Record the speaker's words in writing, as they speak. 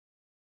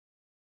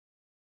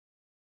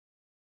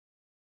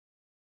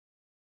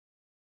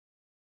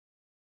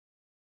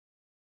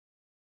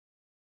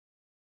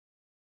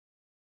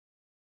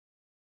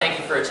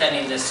for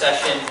attending this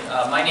session.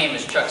 My name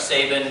is Chuck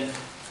Sabin,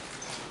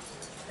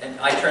 and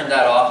I turned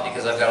that off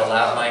because I've got a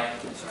lav mic.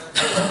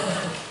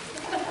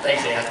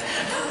 Thanks,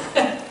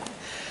 Ann.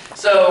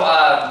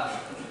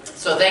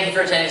 So thank you for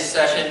attending this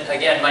session.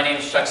 Again, my name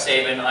is Chuck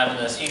Sabin. I'm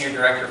the Senior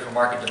Director for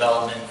Market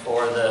Development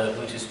for the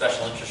Bluetooth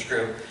Special Interest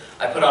Group.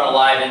 I put on a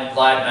live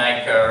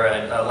mic or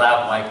a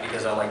lav mic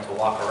because I like to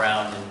walk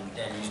around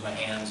and use my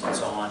hands and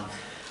so on.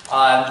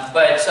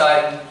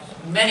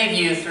 Many of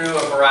you, through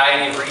a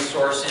variety of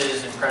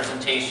resources and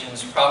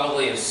presentations,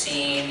 probably have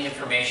seen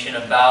information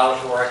about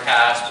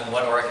Auracast and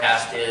what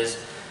Auracast is.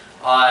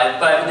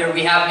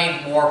 We have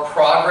made more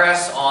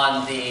progress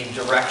on the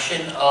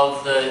direction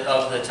of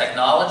the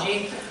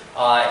technology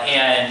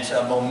and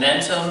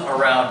momentum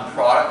around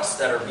products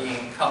that are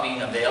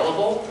becoming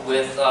available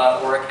with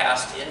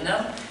Auracast in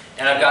them.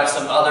 And I've got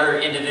some other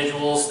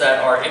individuals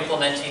that are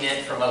implementing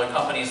it from other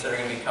companies that are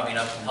going to be coming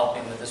up and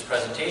helping with this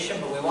presentation.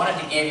 But we wanted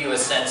to give you a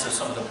sense of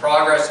some of the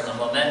progress and the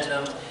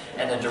momentum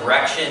and the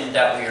direction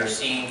that we are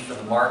seeing for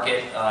the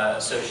market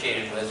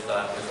associated with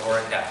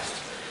Auracast.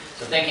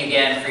 So thank you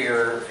again for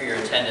your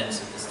attendance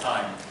at this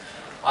time.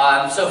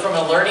 So from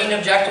a learning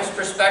objectives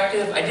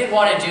perspective, I did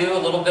want to do a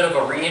little bit of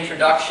a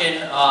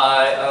reintroduction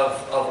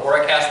of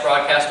Auracast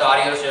broadcast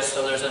audios, just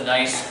so there's a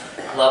nice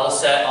level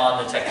set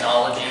on the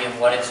technology and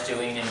what it's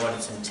doing and what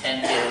its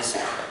intent is.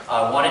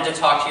 I wanted to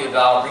talk to you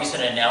about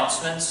recent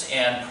announcements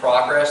and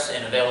progress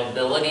and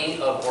availability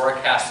of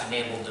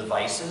Auracast-enabled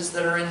devices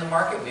that are in the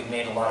market. We've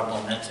made a lot of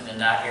momentum in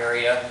that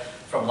area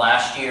from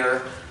last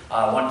year.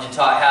 I wanted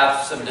to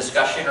have some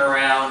discussion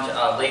around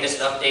latest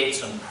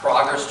updates and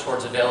progress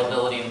towards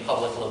availability in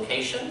public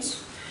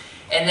locations.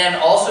 And then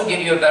also give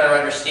you a better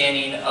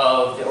understanding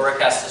of the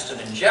Auracast system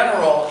in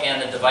general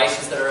and the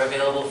devices that are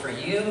available for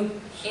you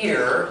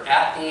here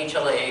at the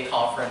HLAA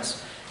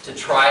conference to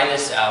try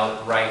this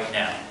out right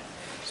now.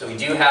 So we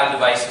do have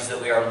devices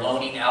that we are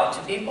loaning out to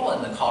people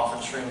in the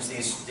conference rooms.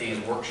 These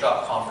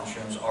workshop conference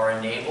rooms are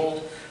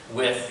enabled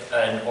with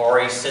an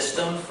Ori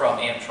system from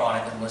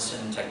Ampetronic and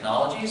Listen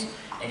Technologies.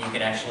 And you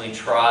can actually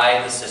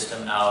try the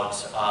system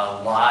out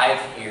live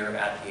here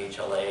at the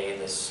HLA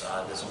this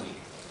week.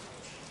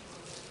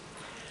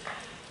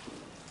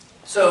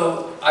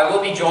 So I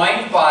will be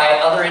joined by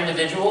other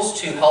individuals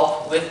to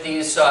help with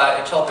these,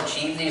 to help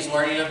achieve these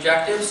learning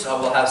objectives.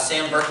 We'll have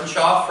Sam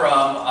Burkinshaw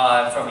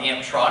from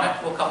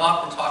Ampetronic will come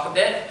up and talk a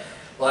bit.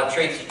 We'll have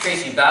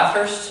Tracy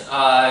Bathurst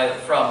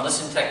from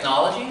Listen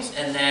Technologies,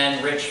 and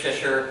then Rich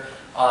Fisher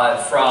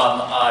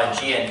from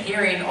GN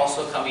Hearing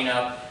also coming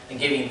up and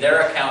giving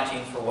their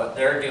accounting for what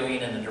they're doing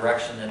and the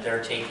direction that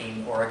they're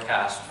taking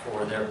Auracast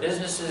for their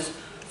businesses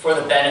for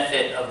the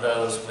benefit of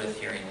those with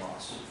hearing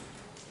loss.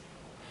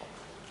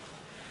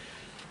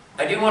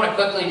 I do want to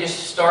quickly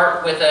just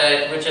start with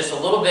just a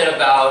little bit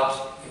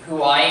about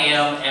who I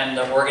am and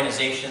the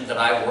organization that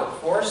I work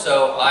for.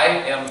 So I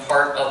am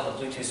part of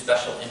the Bluetooth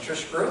Special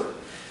Interest Group.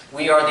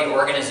 We are the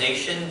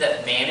organization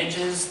that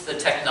manages the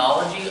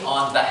technology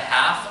on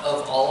behalf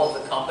of all of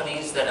the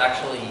companies that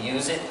actually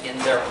use it in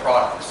their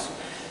products.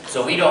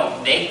 So we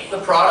don't make the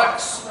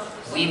products,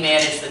 we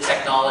manage the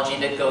technology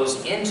that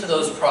goes into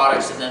those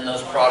products, and then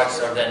those products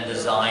are then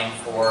designed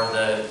for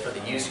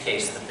the use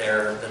case that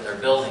they're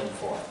building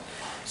for.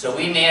 So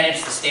we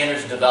manage the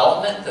standards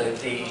development,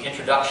 the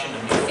introduction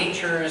of new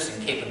features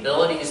and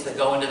capabilities that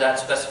go into that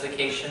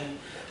specification.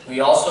 We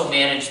also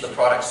manage the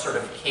product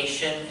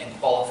certification and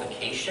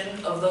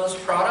qualification of those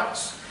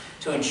products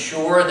to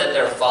ensure that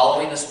they're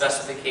following the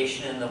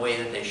specification in the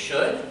way that they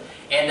should,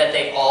 and that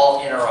they all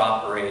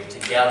interoperate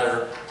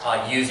together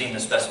using the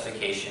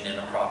specification in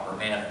a proper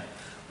manner.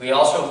 We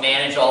also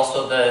manage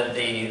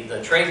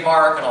the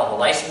trademark and all the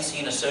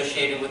licensing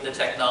associated with the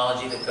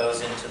technology that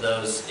goes into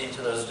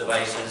those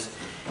devices.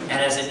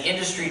 And as an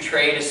industry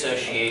trade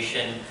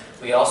association,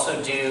 we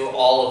also do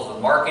all of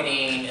the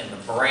marketing and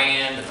the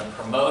brand and the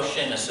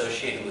promotion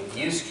associated with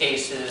use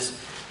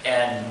cases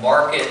and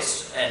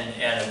markets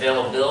and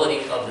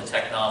availability of the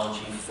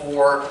technology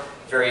for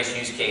various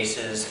use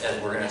cases, as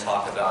we're going to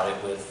talk about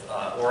it with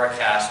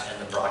Auracast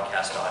and the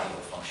broadcast audio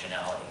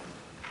functionality.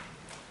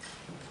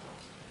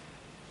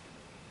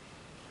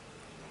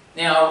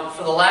 Now,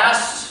 for the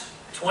last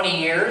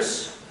 20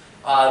 years,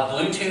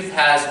 Bluetooth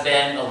has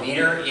been a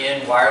leader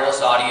in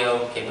wireless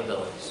audio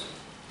capabilities.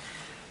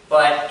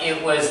 But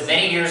it was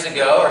many years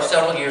ago, or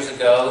several years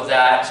ago,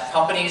 that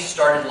companies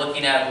started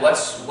looking at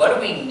what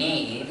do we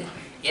need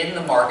in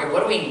the market,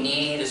 what do we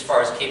need as far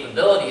as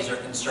capabilities are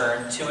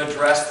concerned to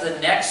address the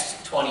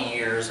next 20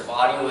 years of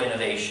audio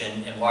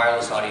innovation and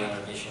wireless audio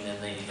innovation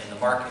in the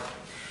market.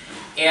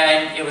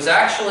 And it was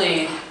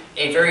actually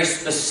a very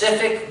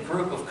specific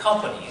group of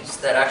companies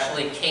that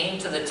actually came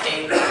to the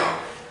table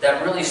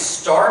that really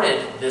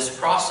started this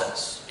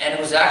process. And it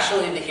was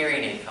actually the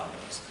hearing aid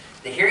companies.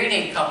 The hearing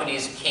aid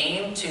companies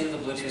came to the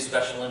Bluetooth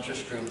Special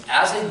Interest Group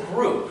as a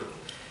group,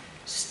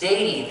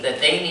 stating that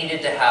they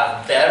needed to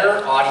have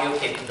better audio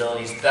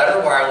capabilities, better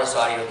wireless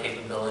audio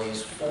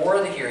capabilities for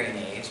the hearing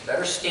aids,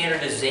 better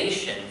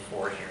standardization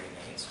for hearing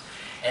aids,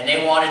 And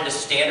they wanted to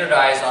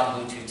standardize on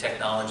Bluetooth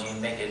technology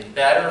and make it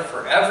better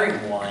for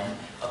everyone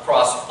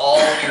across all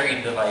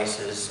hearing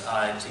devices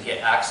to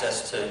get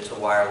access to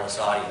wireless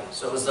audio.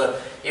 So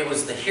it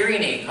was the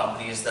hearing aid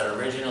companies that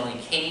originally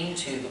came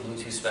to the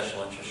Bluetooth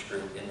Special Interest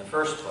Group in the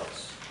first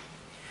place.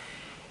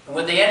 And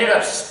what they ended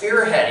up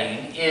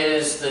spearheading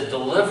is the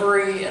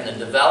delivery and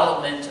the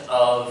development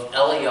of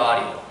LE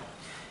audio.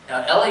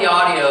 Now, LE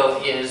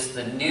audio is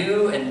the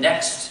new and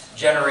next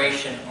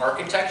generation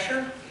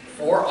architecture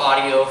for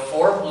audio,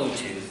 for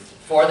Bluetooth,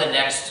 for the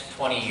next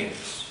 20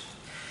 years.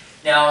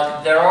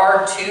 Now, there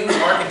are two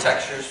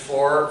architectures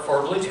for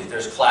Bluetooth.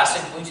 There's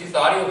classic Bluetooth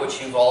audio,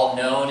 which you've all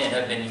known and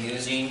have been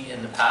using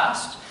in the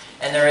past,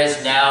 and there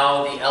is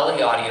now the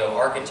LE audio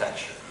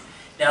architecture.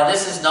 Now,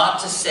 this is not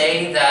to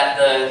say that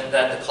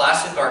the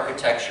classic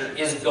architecture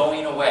is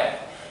going away.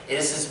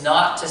 This is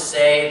not to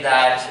say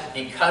that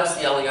because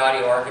the LE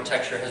audio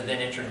architecture has been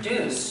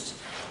introduced,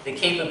 the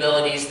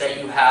capabilities that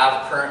you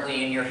have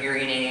currently in your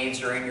hearing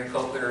aids or in your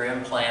cochlear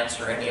implants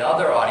or any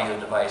other audio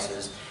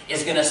devices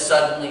is going to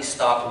suddenly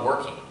stop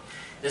working.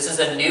 This is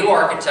a new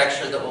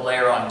architecture that will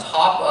layer on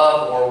top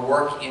of or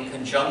work in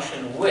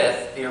conjunction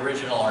with the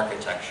original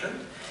architecture.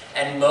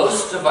 And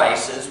most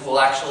devices will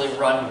actually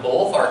run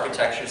both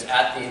architectures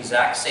at the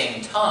exact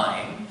same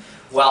time,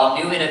 while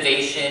new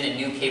innovation and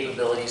new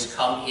capabilities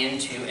come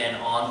into and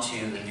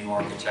onto the new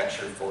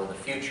architecture for the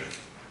future.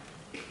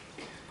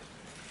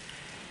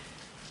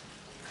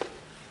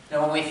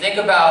 Now, when we think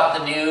about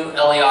the new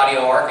LE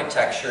audio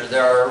architecture,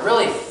 there are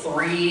really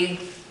three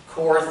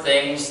core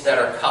things that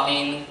are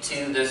coming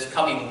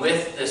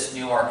with this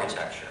new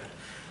architecture.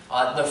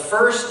 The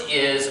first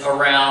is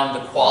around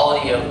the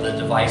quality of the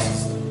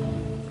devices,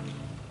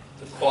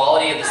 the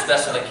quality of the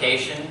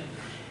specification,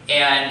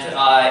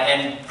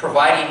 and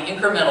providing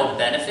incremental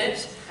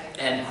benefit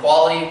and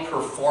quality,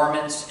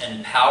 performance,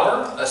 and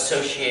power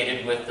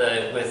associated with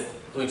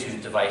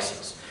Bluetooth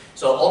devices.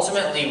 So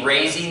ultimately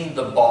raising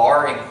the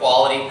bar in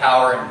quality,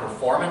 power, and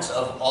performance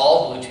of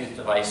all Bluetooth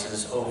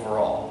devices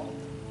overall.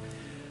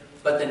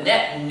 But the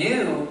net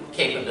new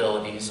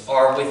capabilities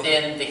are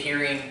within the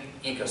hearing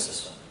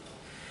ecosystem.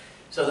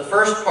 So the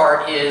first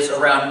part is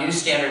around new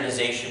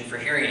standardization for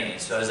hearing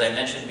aids. So as I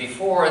mentioned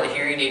before, the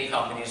hearing aid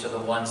companies are the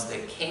ones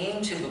that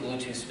came to the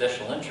Bluetooth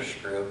Special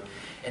Interest Group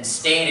and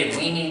stated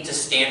we need to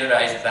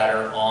standardize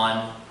better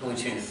on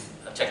Bluetooth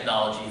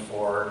technology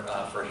for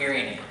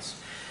hearing aids.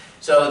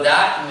 So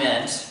that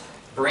meant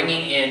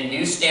bringing in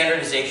new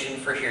standardization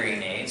for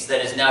hearing aids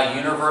that is now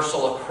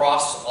universal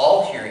across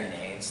all hearing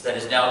aids, that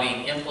is now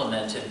being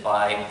implemented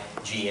by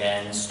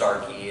GN,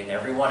 Starkey, and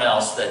everyone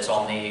else that's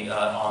on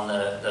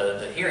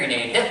the hearing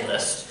aid hit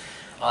list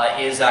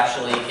is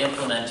actually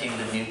implementing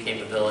the new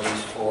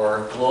capabilities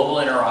for global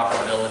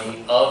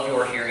interoperability of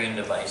your hearing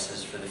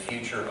devices for the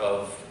future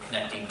of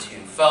connecting to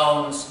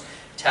phones,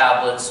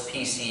 tablets,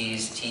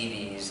 PCs,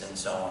 TVs, and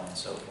so on and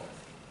so forth.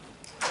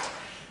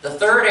 The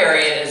third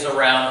area is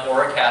around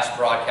Auracast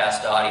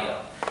broadcast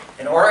audio.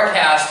 And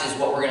Auracast is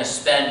what we're going to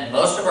spend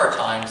most of our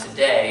time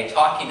today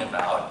talking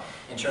about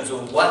in terms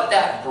of what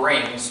that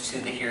brings to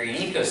the hearing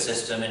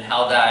ecosystem and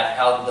how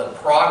the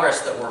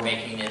progress that we're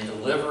making in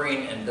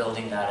delivering and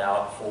building that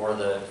out for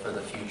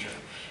the future.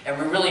 And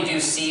we really do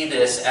see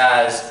this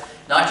as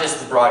not just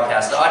the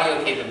broadcast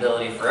audio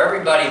capability for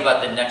everybody,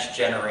 but the next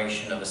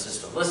generation of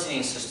assistive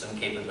listening system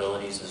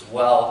capabilities as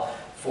well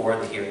for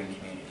the hearing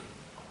community.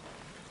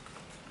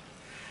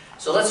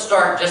 So let's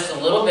start just a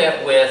little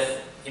bit with,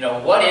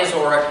 what is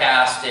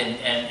Auracast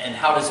and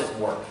how does it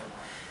work?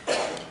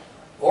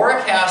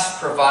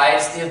 Auracast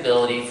provides the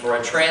ability for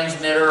a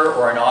transmitter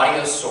or an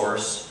audio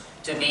source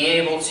to be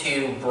able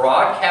to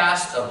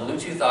broadcast a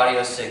Bluetooth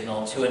audio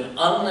signal to an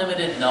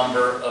unlimited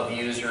number of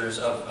users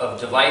of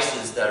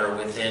devices that are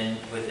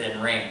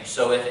within range.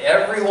 So if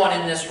everyone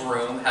in this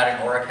room had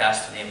an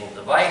Auracast-enabled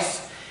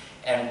device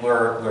and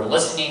we're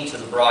listening to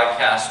the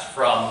broadcast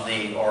from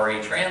the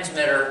RA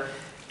transmitter,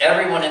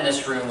 everyone in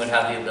this room would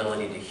have the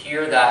ability to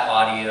hear that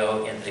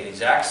audio in the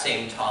exact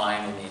same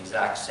time, in the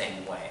exact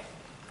same way.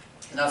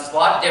 Now, it's a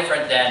lot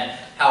different than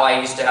how I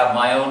used to have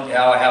my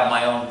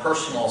own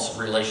personal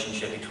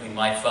relationship between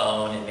my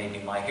phone and maybe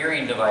my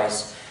hearing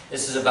device.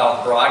 This is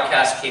about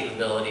broadcast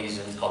capabilities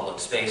in public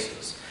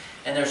spaces.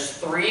 And there's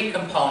three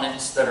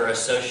components that are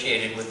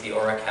associated with the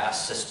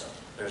Auracast system.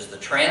 There's the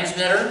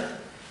transmitter,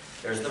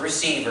 there's the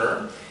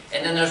receiver,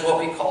 and then there's what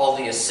we call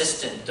the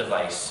assistant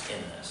device in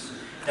this.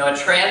 Now, a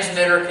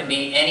transmitter can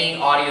be any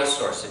audio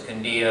source. It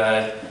can be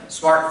a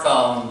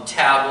smartphone,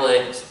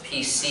 tablet,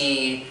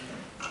 PC,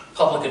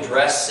 public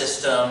address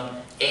system,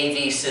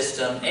 AV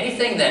system,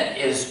 anything that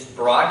is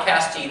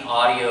broadcasting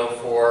audio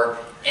for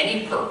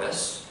any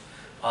purpose,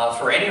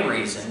 for any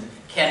reason,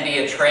 can be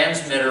a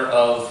transmitter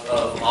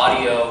of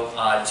audio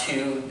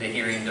to the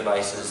hearing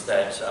devices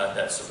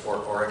that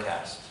support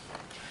Auracast.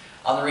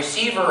 On the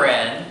receiver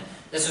end,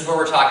 this is where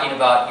we're talking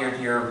about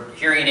your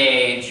hearing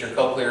aids, your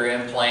cochlear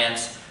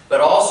implants, but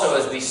also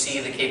as we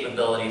see the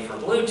capability for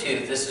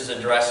Bluetooth, this is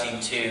addressing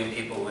to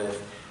people with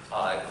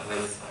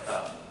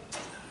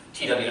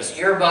TWS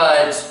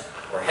earbuds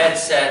or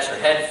headsets or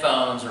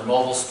headphones or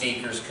mobile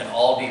speakers can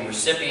all be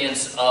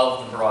recipients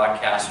of the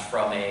broadcast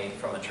from a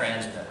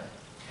transmitter.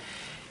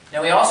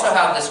 Now we also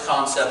have this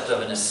concept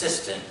of an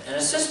assistant. An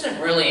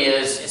assistant really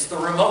it's the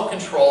remote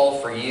control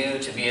for you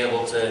to be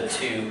able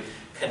to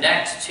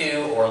connect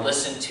to or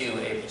listen to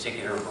a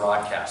particular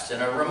broadcast.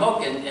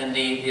 And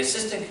the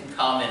assistant can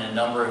come in a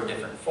number of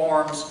different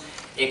forms.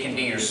 It can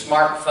be your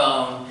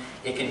smartphone,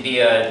 it can be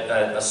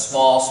a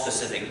small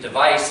specific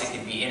device, it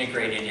can be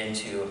integrated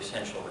into a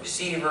potential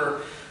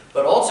receiver,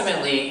 but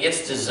ultimately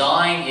its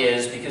design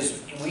is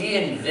because we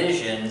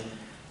envision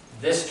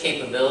this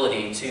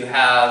capability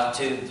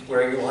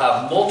where you'll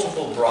have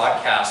multiple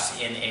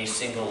broadcasts in a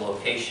single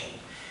location.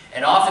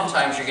 And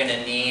oftentimes you're going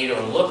to need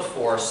or look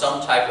for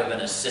some type of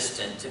an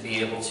assistant to be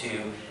able to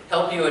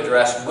help you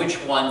address which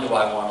one do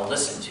I want to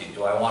listen to.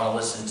 Do I want to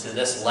listen to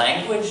this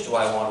language? Do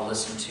I want to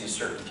listen to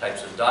certain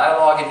types of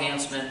dialogue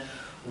enhancement?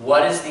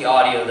 What is the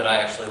audio that I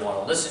actually want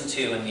to listen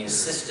to? And the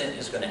assistant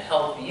is going to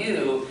help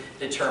you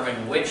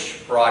determine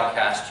which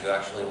broadcast you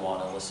actually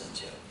want to listen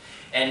to.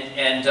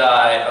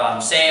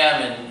 And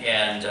Sam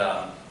and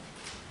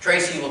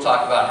Tracy will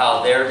talk about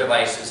how their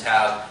devices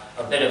have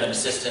a bit of an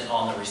assistant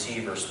on the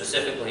receiver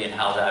specifically and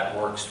how that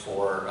works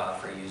for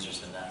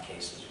users in that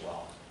case as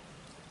well.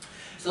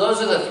 So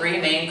those are the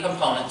three main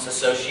components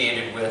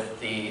associated with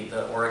the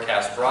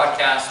Auracast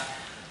broadcast.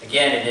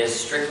 Again, it is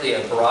strictly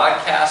a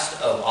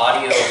broadcast of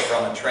audio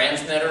from a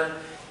transmitter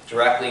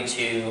directly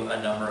to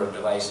a number of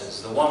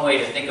devices. The one way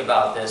to think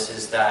about this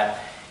is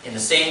that in the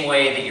same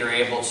way that you're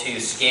able to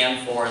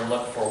scan for and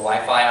look for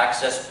Wi-Fi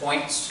access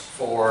points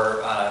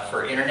for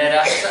internet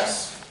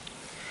access,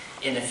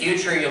 in the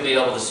future you'll be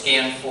able to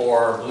scan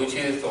for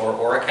Bluetooth or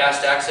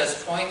Auracast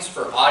access points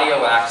for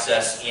audio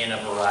access in a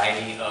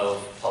variety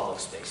of public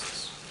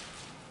spaces.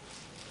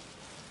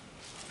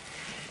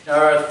 Now,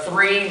 there are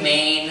three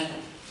main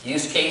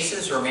use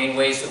cases or main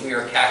ways that we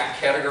are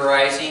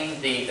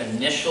categorizing the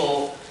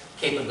initial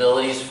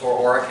capabilities for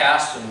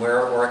Auracast and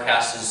where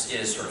Auracast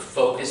is sort of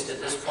focused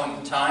at this point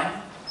in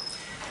time.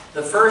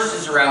 The first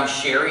is around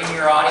sharing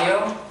your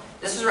audio.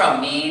 This is around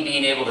me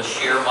being able to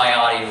share my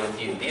audio with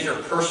you. These are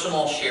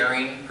personal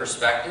sharing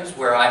perspectives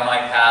where I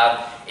might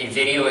have a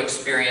video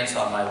experience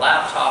on my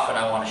laptop and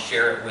I want to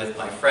share it with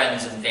my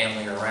friends and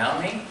family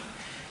around me.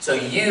 So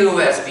you,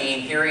 as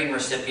being hearing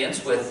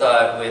recipients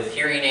with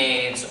hearing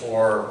aids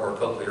or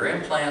cochlear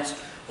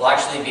implants, will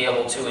actually be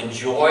able to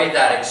enjoy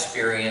that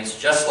experience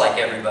just like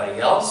everybody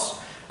else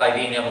by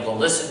being able to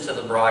listen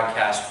to the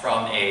broadcast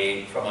from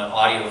an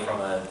audio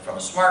from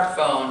a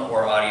smartphone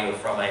or audio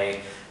from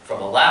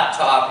a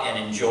laptop and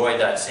enjoy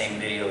that same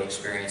video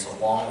experience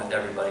along with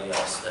everybody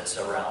else that's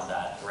around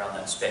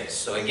that space.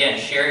 So again,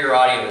 share your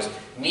audio is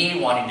me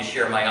wanting to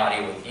share my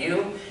audio with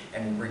you,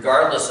 and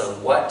regardless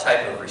of what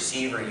type of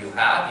receiver you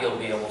have, you'll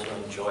be able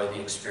to enjoy the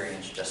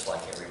experience just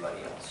like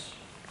everybody else.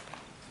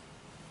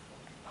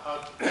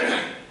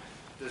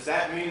 Does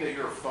that mean that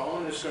your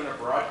phone is going to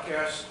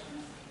broadcast?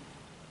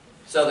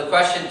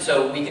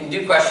 So we can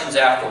do questions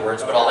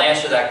afterwards, but I'll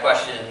answer that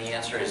question and the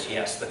answer is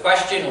yes. The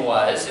question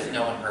was, if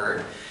no one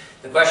heard,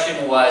 the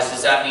question was,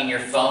 does that mean your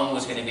phone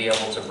was going to be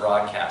able to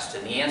broadcast?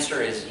 And the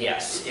answer is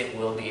yes, it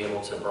will be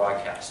able to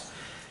broadcast.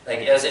 Like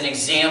as an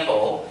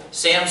example,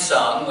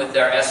 Samsung with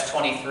their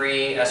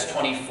S23,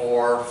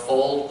 S24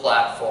 Fold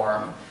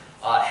platform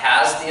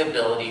has the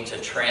ability to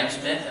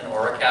transmit an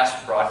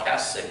Auracast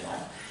broadcast signal,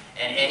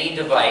 and any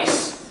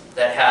device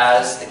that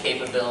has the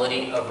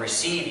capability of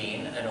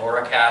receiving an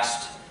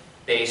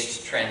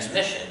Auracast-based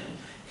transmission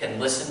can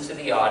listen to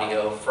the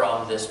audio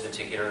from this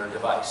particular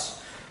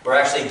device. We're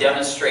actually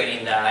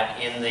demonstrating that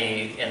in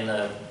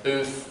the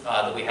booth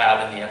that we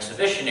have in the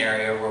exhibition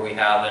area where we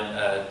have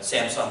a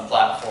Samsung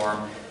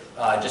platform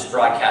just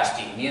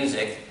broadcasting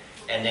music,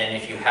 and then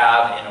if you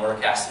have an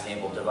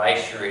Auracast-enabled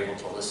device, you're able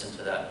to listen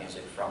to that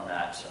music from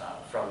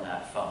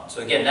that phone.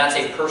 So again, that's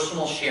a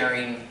personal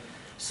sharing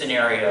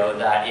scenario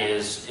that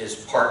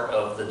is part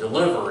of the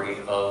delivery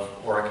of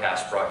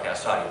Auracast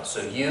broadcast audio.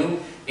 So you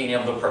being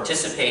able to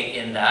participate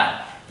in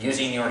that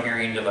using your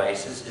hearing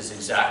devices is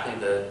exactly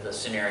the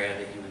scenario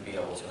that you would be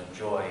able to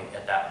enjoy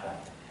at that point.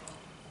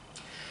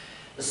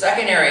 The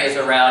second area is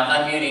around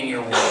unmuting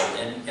your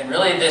world, and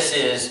really this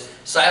is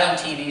silent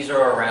TVs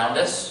are around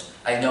us.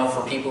 I know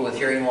for people with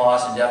hearing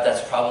loss and deaf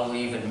that's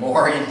probably even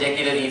more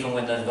indicative even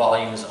when the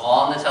volume is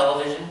on the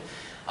television.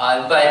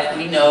 But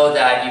we know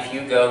that if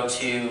you go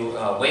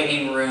to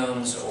waiting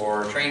rooms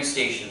or train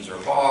stations or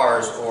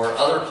bars or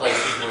other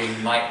places where you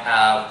might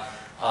have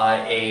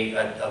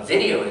a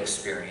video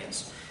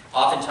experience,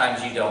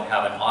 oftentimes you don't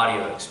have an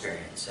audio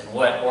experience. And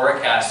what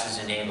Auracast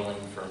is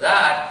enabling for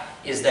that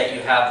is that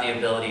you have the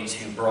ability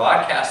to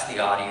broadcast the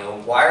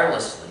audio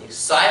wirelessly,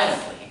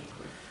 silently,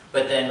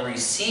 but then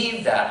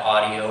receive that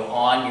audio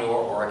on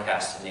your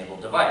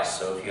Auracast-enabled device.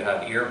 So if you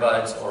have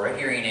earbuds or a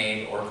hearing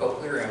aid or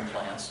cochlear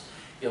implants,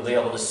 you'll be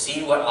able to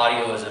see what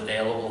audio is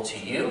available to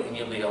you, and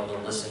you'll be able to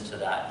listen to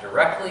that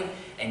directly,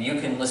 and you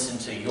can listen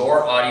to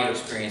your audio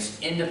experience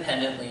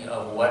independently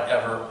of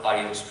whatever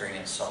audio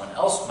experience someone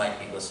else might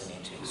be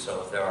listening to.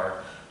 So if there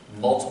are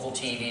multiple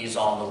TVs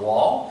on the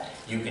wall.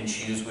 You can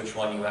choose which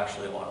one you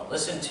actually want to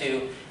listen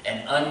to,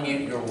 and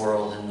unmute your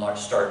world and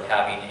start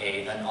having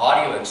an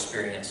audio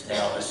experience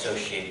now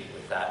associated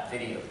with that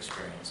video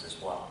experience as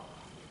well.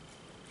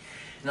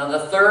 Now the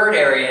third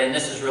area, and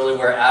this is really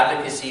where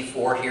advocacy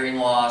for hearing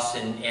loss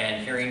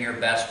and hearing your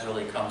best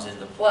really comes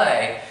into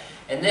play,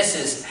 and this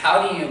is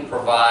how do you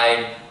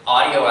provide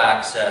audio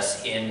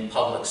access in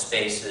public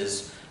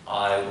spaces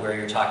where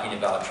you're talking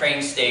about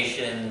train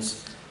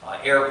stations,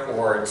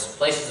 airports,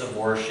 places of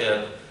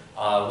worship,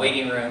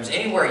 waiting rooms,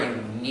 anywhere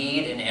you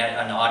need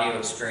an audio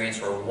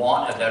experience or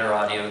want a better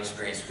audio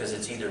experience because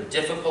it's either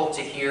difficult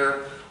to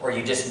hear or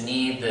you just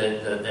need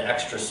the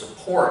extra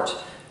support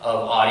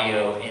of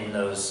audio in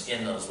those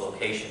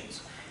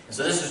locations. And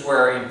so this is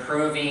where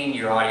improving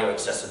your audio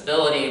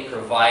accessibility,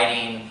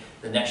 providing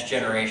the next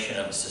generation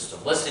of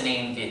assistive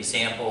listening. The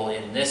example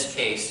in this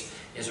case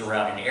is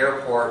around an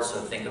airport,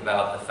 so think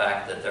about the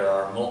fact that there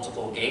are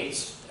multiple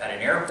gates at an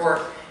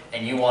airport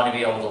and you want to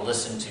be able to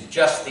listen to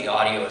just the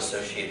audio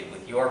associated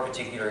with your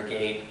particular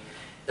gate.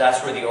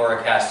 That's where the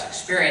Auracast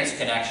experience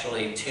can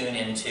actually tune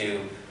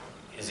into,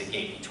 is it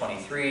gate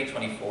 23,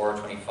 24,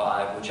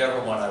 25, whichever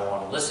one I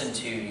want to listen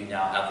to, you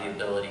now have the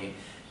ability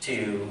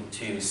to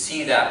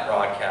see that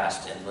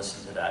broadcast and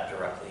listen to that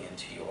directly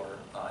into your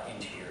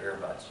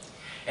earbuds.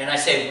 And I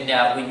say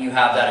now when you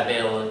have that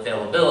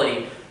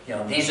availability, you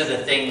know, these are the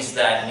things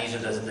that, and these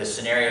are the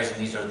scenarios, and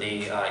these are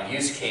the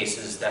use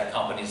cases that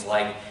companies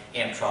like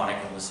Ampetronic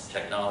and Listen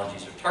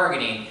Technologies are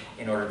targeting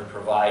in order to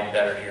provide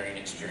better hearing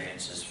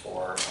experiences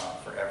for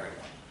everyone.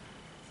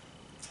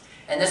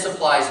 And this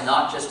applies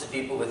not just to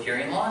people with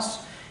hearing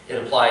loss, it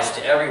applies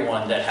to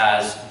everyone that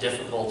has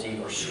difficulty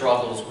or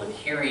struggles with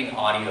hearing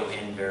audio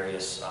in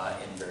various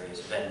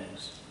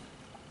venues.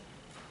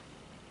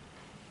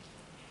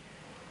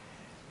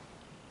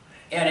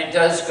 And it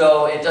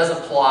does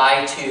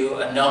apply to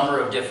a number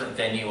of different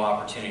venue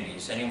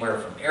opportunities, anywhere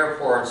from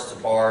airports to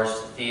bars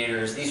to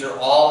theaters. These are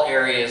all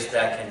areas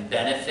that can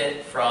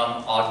benefit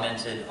from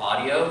augmented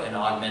audio and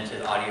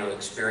augmented audio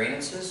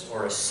experiences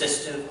or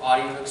assistive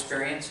audio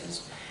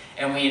experiences.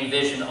 And we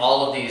envision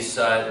all of these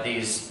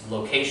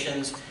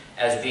locations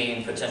as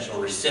being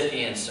potential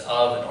recipients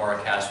of an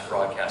Auracast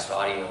broadcast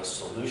audio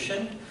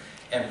solution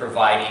and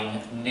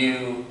providing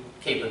new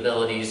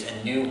capabilities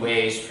and new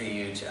ways for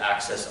you to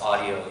access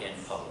audio in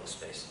public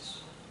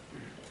spaces.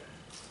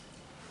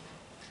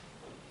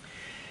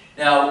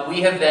 Now, we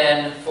have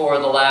been, for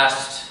the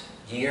last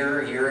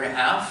year and a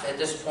half at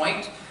this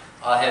point,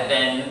 have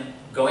been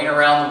going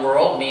around the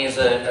world, me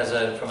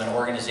from an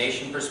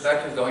organization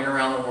perspective, going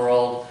around the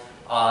world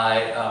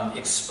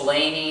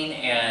explaining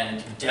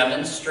and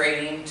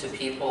demonstrating to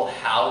people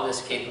how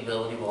this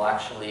capability will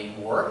actually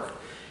work.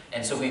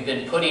 And so we've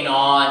been putting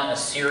on a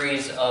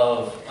series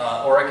of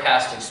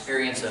Auracast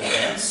experience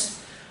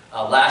events.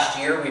 Last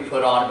year we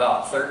put on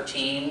about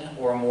 13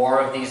 or more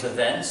of these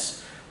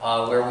events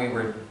where we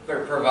were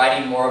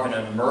providing more of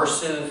an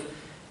immersive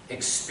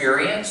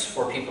experience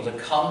for people to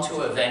come to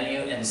a venue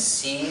and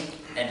see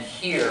and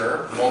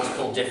hear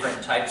multiple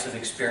different types of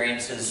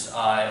experiences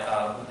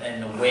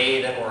and the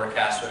way that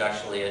Auracast would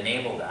actually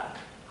enable that.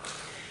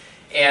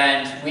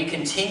 And we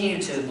continue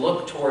to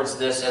look towards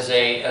this as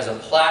a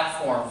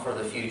platform for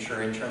the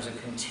future in terms of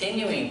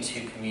continuing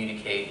to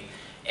communicate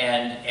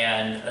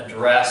and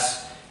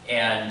address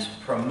and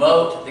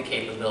promote the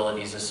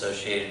capabilities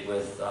associated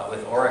with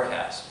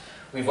Auracast.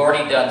 We've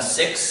already done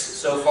 6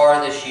 so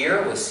far this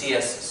year with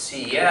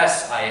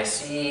CES,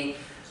 ISE.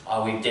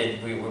 We've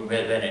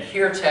been at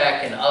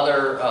HearTech and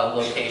other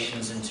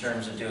locations in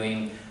terms of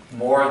doing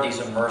more of these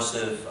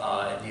immersive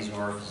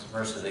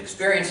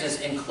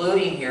experiences,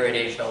 including here at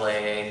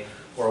HLAA,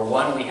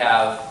 where we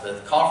have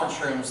the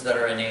conference rooms that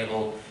are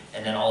enabled,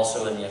 and then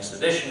also in the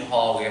exhibition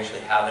hall, we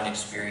actually have an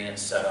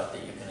experience set up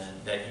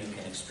that you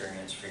can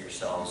experience for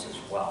yourselves as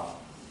well.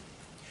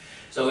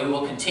 So we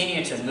will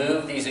continue to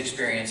move these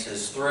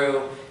experiences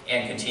through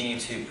and continue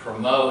to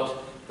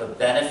promote the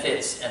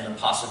benefits and the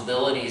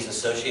possibilities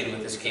associated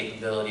with this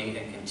capability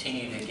and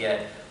continue to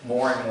get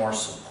more and more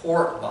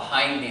support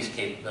behind these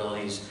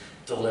capabilities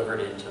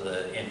delivered into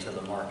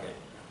the market.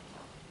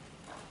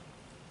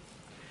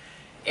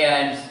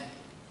 And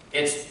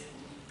it's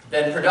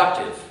been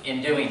productive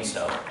in doing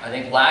so. I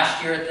think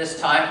last year at this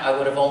time I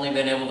would have only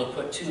been able to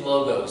put 2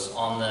 logos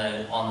on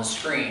the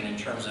screen in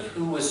terms of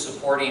who was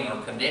supporting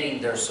or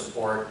committing their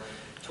support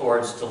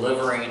towards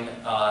delivering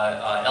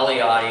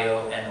LE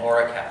Audio and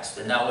Auracast,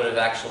 and that would have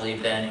actually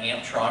been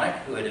Ampetronic,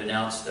 who had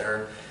announced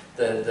that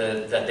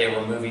they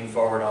were moving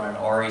forward on an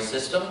AURI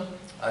system.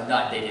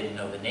 They didn't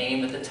know the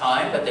name at the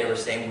time, but they were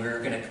saying we were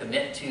going to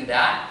commit to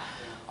that.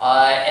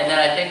 And then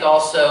I think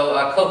also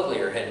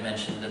Cochlear had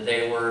mentioned that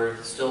they were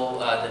still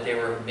they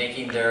were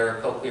making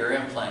their cochlear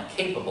implant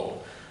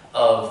capable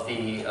of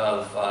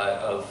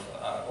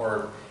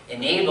or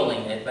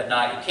enabling it, but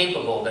not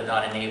capable, but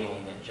not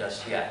enabling it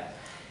just yet.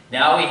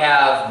 Now we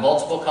have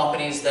multiple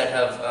companies that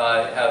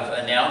have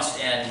announced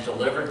and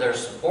delivered their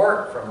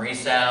support, from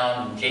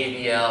Resound,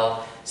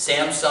 JBL.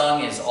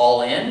 Samsung is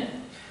all in.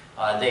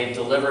 They've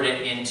delivered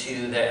it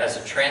as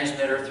a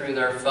transmitter through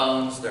their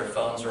phones. Their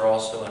phones are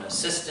also an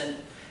assistant.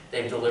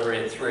 They've delivered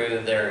it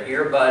through their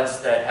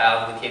earbuds that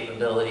have the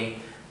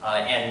capability,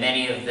 and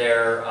many of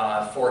their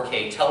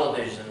 4K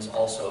televisions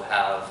also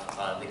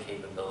have the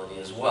capability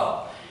as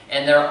well.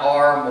 And there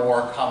are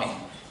more coming.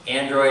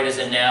 Android has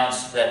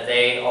announced that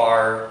they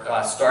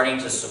are starting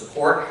to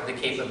support the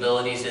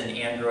capabilities in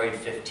Android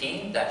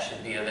 15. That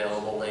should be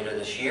available later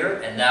this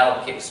year, and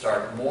that'll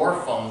kickstart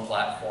more phone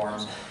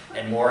platforms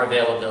and more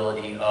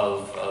availability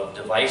of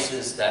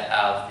devices that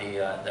have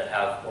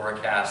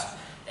Auracast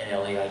and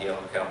LE-IDEO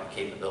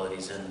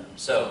capabilities in them.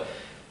 So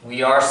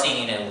we are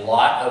seeing a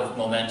lot of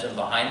momentum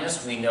behind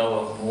this. We know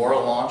of more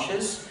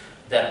launches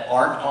that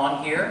aren't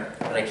on here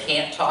that I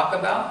can't talk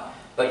about,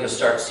 but you'll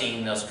start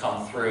seeing those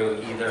come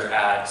through either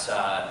at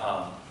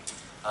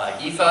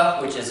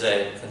IFA, which is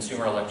a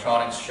consumer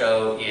electronics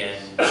show in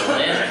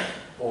Berlin,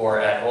 or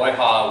at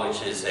OIHA,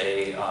 which is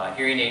a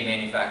hearing aid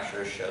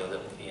manufacturer show that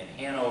will be in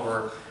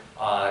Hanover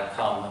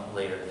come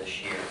later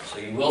this year. So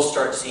you will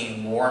start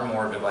seeing more and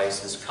more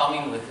devices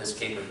coming with this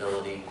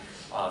capability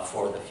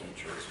for the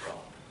future as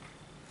well.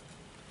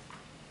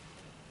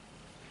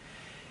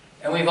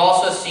 And we've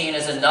also seen,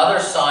 as another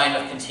sign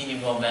of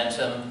continued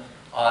momentum,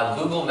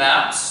 Google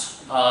Maps.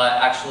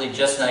 Actually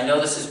and I know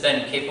this has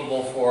been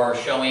capable for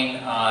showing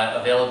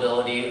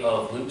availability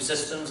of loop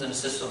systems and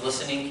assistive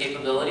listening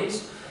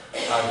capabilities.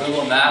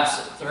 Google Maps,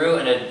 through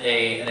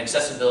an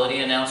accessibility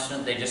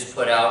announcement they just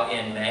put out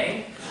in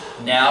May,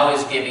 now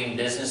is giving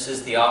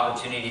businesses the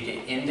opportunity to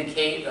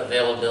indicate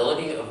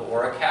availability of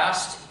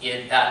Auracast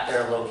at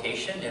their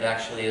location. It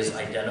actually is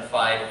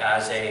identified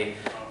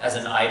as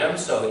an item,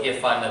 so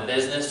if I'm a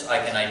business,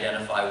 I can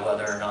identify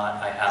whether or not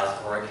I have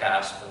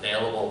Auracast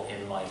available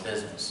in my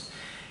business.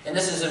 And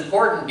this is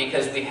important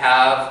because we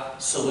have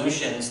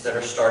solutions that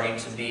are starting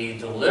to be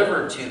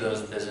delivered to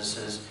those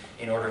businesses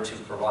in order to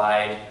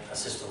provide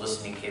assistive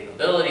listening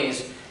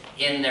capabilities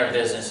in their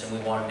business, and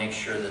we want to make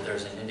sure that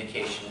there's an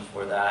indication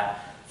for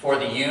that for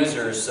the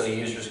users, so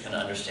users can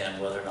understand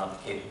whether or not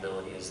the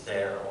capability is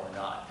there or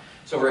not.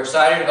 So we're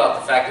excited about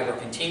the fact that we're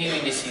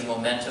continuing to see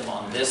momentum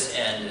on this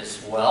end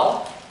as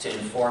well to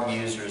inform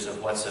users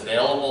of what's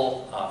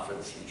available for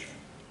the future.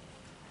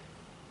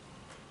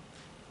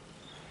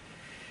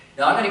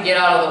 Now I'm going to get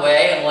out of the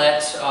way and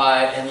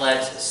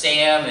let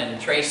Sam and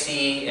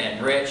Tracy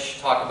and Rich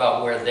talk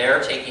about where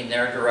they're taking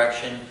their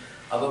direction.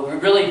 But we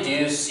really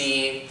do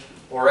see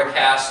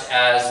Auracast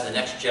as the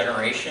next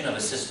generation of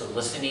assistive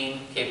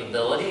listening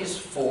capabilities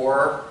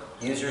for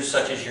users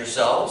such as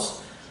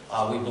yourselves.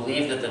 We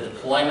believe that the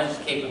deployment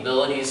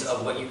capabilities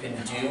of what you can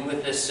do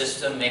with this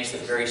system makes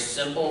it very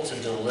simple to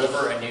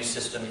deliver a new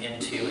system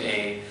into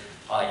a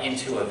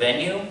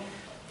venue.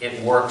 It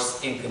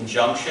works in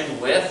conjunction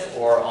with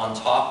or on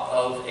top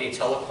of a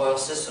telecoil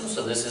system,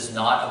 so this is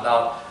not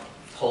about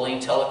pulling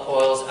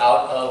telecoils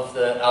out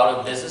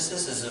of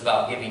businesses. This is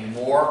about giving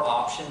more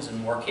options and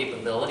more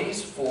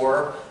capabilities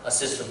for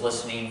assistive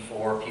listening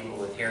for people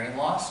with hearing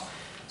loss.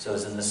 So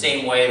it's in the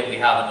same way that we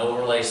have an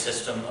overlay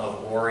system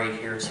of Ori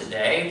here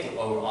today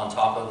on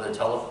top of the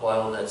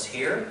telecoil that's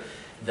here,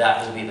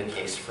 that will be the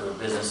case for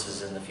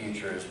businesses in the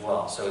future as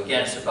well. So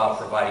again, it's about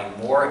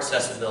providing more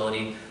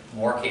accessibility,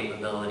 more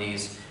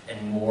capabilities,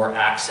 and more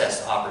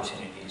access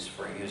opportunities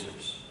for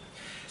users.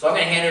 So I'm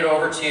going to hand it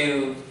over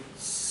to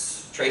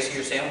Tracy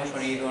or Sam. Which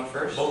one are you doing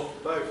first? Both.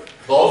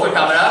 Both are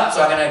coming up,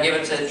 so I'm going to give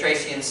it to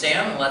Tracy and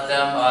Sam and let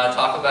them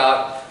talk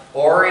about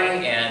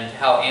Ori and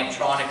how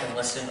Ampetronic and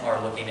Listen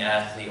are looking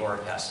at the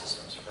Auracast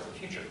systems for the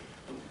future.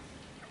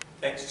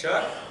 Thanks,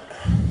 Chuck.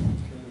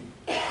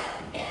 Can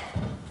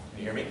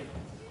you hear me?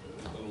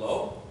 A little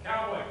low?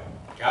 Cowboy.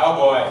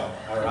 Cowboy.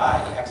 All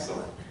right,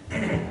 excellent.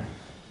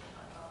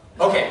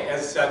 Okay,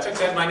 as Chuck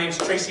said, my name is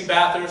Tracy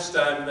Bathurst.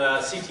 I'm the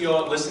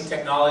CTO at Listen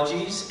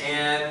Technologies,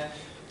 and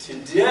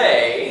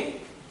today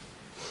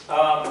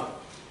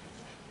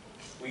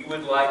we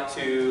would like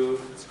to,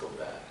 let's go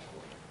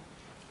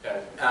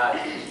back,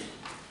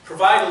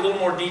 provide a little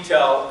more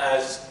detail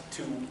as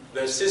to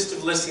the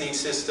assistive listening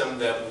system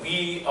that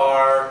we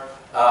are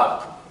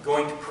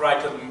going to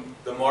provide to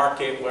the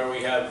market, where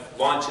we have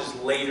launches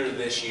later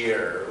this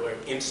year, where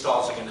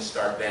installs are going to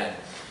start then.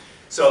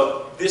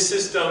 So this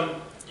system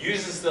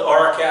uses the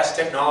Auracast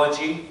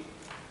technology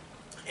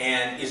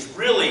and is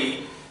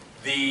really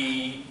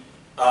the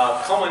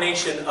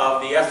culmination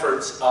of the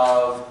efforts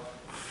of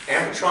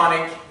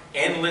Ampetronic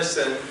and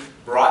Listen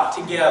brought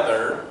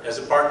together as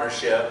a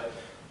partnership,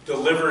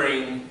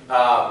 delivering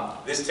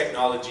this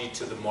technology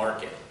to the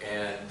market.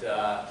 And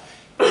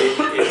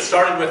it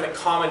started with a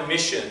common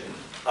mission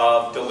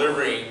of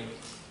delivering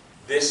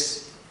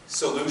this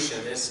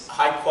solution, this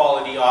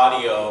high-quality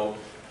audio,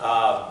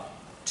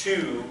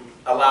 to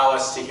allow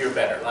us to hear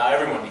better, allow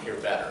everyone to hear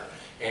better.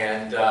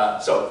 And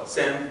so,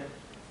 Sam?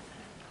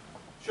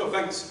 Sure,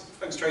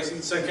 thanks, Tracy.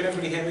 So can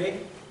everybody hear me,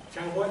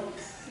 Cowboy?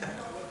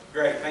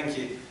 Great, thank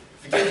you.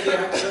 Forgive the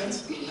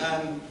accent.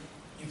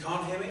 You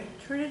can't hear me?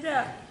 Turn it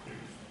up.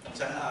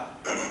 Turn it up.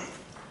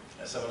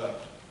 Let's have a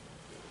look.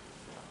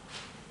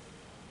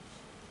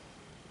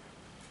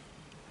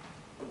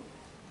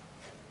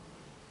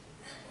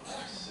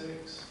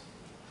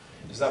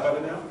 Is that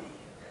better now?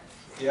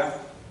 Yeah?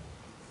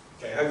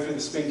 Okay, hopefully the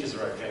speakers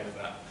are okay with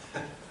that.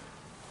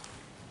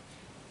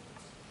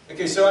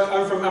 Okay, so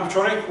I'm from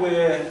Ampetronic.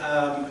 We're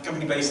a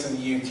company based in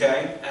the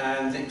UK,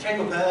 and it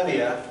came up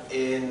earlier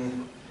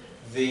in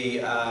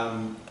the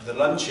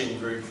luncheon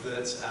group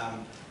that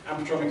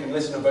Ampetronic and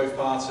Listen are both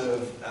part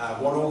of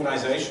one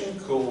organisation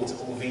called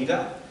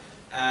Orvida,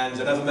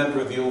 and another member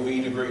of the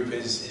Orvida group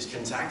is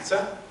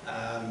Contacta,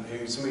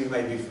 who some of you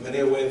may be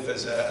familiar with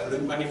as a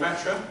loop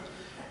manufacturer.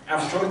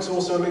 Ampetronic's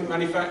also a loop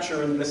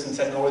manufacturer, and Listen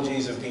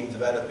Technologies have been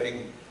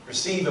developing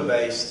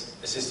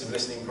receiver-based assistive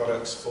listening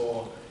products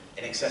for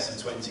in excess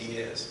of 20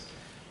 years.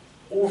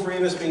 All three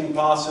of us being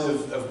part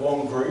of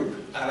one group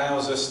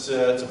allows us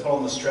to pull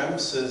on the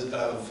strengths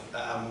of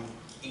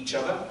each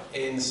other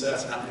in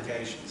certain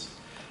applications.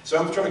 So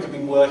Ampetronic have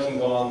been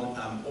working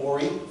on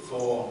Ori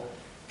for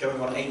going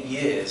on 8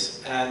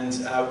 years, and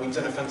we've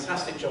done a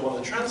fantastic job on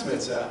the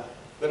transmitter,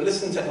 but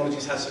Listen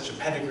Technologies has such a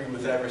pedigree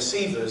with their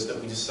receivers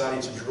that we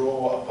decided to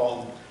draw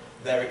upon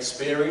their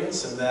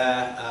experience and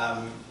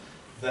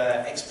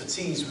their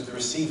expertise with the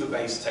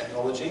receiver-based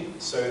technology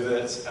so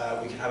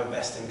that we can have a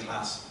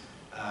best-in-class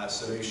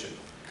solution.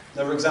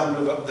 Another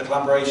example of the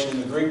collaboration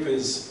in the group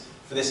is,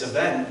 for this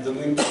event, the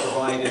loops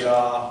provided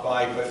are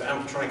by both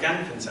Ampetronic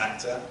and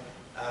Contacta,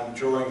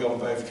 drawing on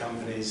both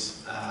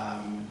companies'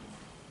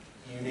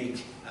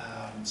 unique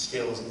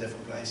skills in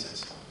different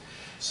places.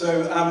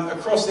 So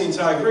across the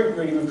entire group,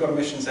 really, we've got a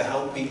mission to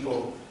help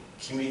people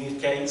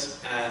communicate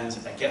and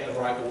get the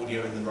right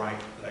audio in the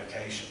right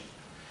location.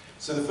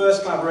 So the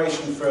first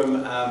collaboration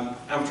from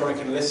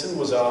Ampetronic and Listen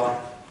was our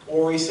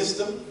Ori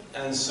system.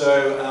 And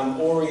so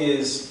Ori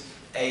is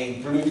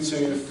a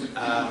Bluetooth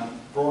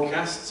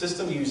broadcast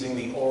system using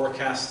the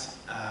Auracast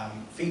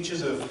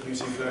features of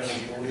Bluetooth Low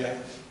Energy audio.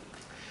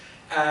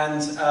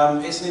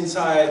 And it's an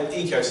entire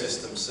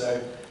ecosystem.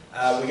 So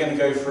we're going to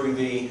go through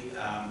the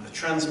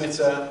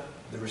transmitter,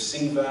 the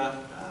receiver,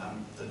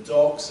 the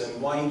docks,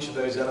 and why each of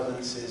those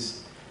elements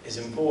is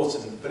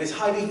important. But it's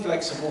highly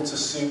flexible to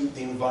suit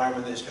the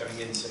environment that it's going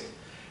into.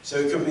 So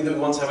it could be that we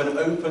want to have an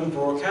open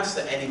broadcast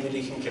that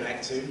anybody can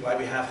connect to, like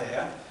we have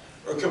here.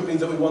 Or it could be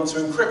that we want to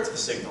encrypt the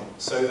signal,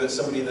 so that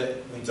somebody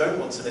that we don't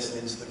want to listen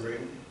into the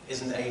room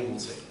isn't able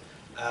to.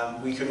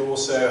 We could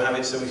also have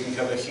it so we can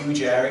cover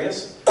huge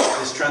areas.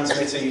 This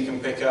transmitter you can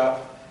pick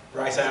up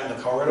right out in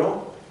the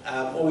corridor.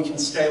 Or we can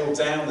scale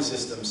down the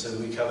system so that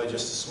we cover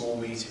just a small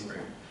meeting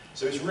room.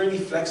 So it's really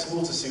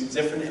flexible to suit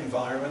different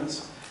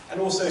environments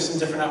and also some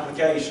different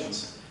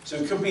applications. So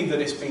it could be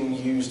that it's being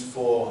used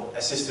for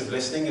assistive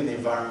listening in the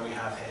environment we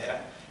have here.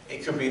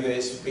 It could be that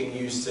it's being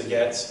used to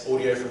get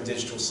audio from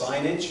digital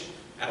signage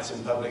out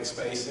in public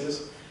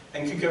spaces,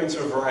 and could go into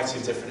a variety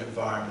of different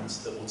environments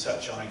that we'll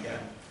touch on again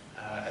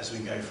as we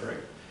go through.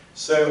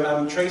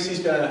 So Tracy's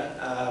going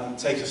to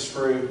take us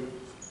through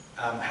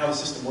how the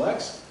system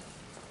works.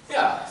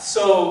 Yeah,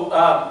 so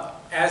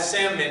as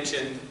Sam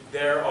mentioned,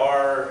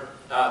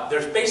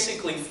 there's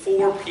basically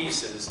 4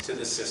 pieces to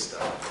the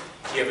system.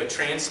 You have a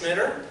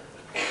transmitter,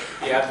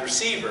 you have the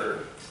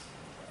receiver,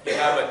 you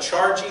have a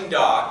charging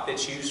dock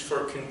that's used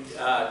for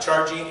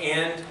charging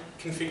and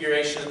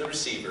configuration of the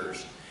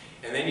receivers,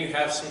 and then you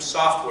have some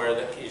software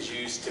that is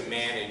used to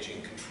manage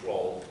and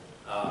control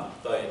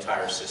the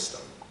entire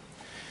system.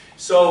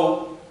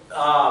 So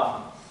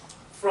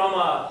from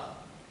an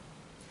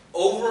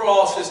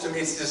overall system,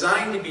 it's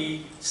designed to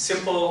be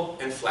simple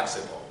and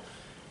flexible.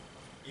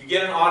 You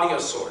get an audio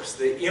source.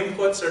 The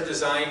inputs are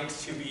designed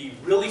to be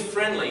really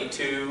friendly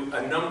to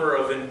a number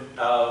of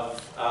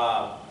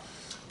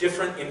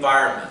different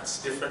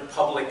environments, different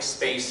public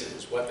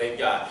spaces, what they've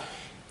got.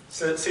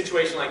 So a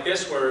situation like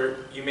this where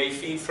you may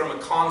feed from a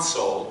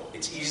console,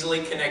 it's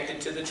easily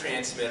connected to the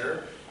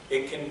transmitter.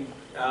 It can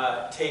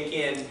take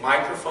in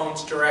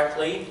microphones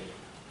directly,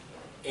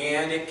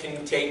 and it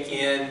can take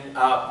in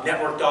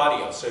networked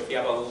audio. So if you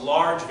have a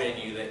large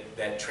venue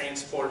that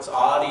transports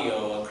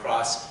audio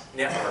across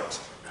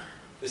networks,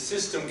 the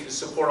system can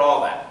support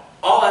all that.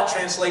 All that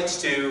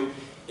translates to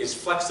is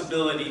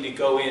flexibility to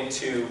go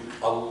into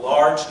a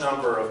large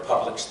number of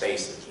public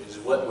spaces, which is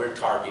what we're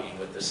targeting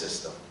with the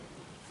system.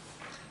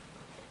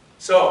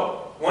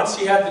 So once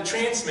you have the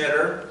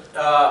transmitter,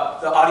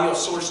 the audio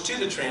source to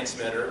the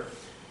transmitter,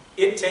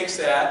 it takes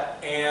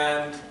that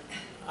and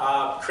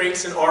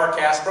creates an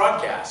Auracast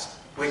broadcast,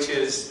 which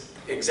is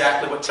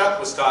exactly what Chuck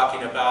was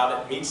talking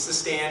about. It meets the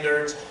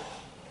standards,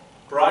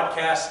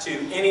 broadcasts to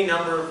any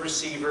number of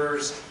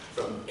receivers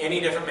from any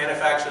different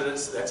manufacturer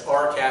that's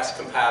Auracast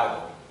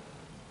compatible.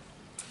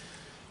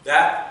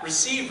 That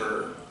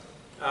receiver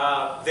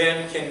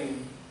then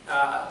can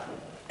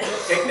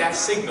take that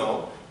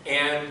signal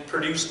and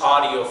produce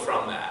audio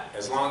from that,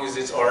 as long as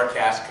it's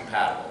Auracast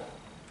compatible.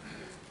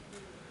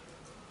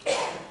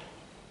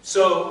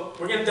 So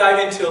we're going to dive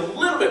into a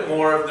little bit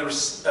more of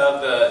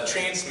the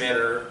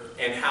transmitter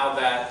and how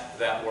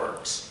that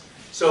works.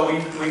 So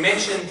we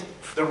mentioned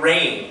the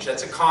range.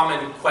 That's a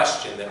common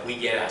question that we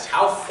get asked.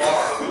 How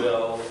far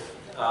will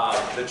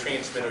the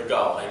transmitter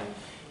go?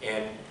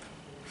 And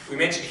we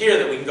mentioned here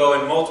that we can go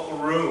in multiple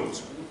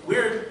rooms.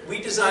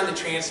 we designed the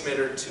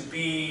transmitter to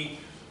be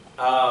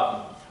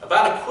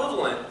about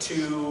equivalent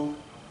to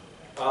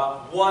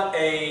what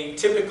a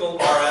typical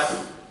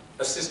RF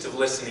assistive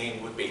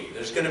listening would be.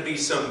 There's going to be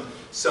some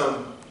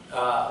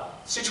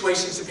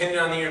situations depending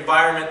on the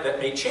environment that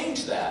may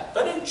change that.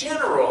 But in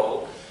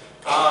general,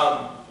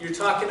 you're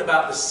talking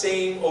about the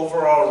same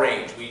overall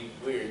range.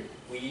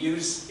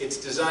 It's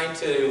designed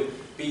to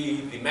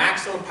be the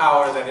maximum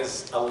power that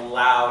is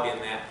allowed in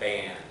that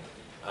band.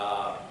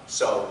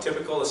 So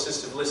typical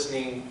assistive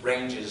listening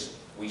ranges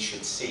we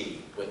should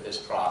see with this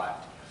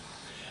product.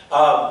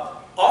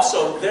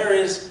 Also, there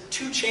is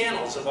 2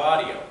 channels of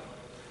audio.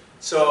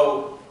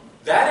 So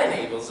that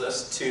enables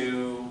us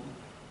to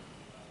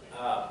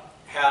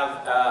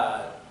have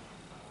a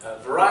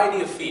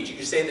variety of feeds. You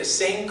can say the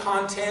same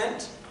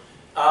content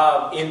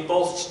in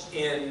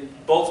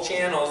both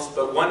channels,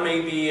 but one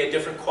may be a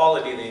different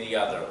quality than the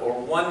other, or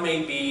one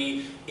may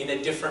be in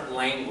a different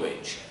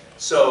language.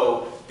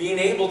 So being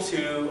able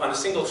to, on a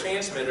single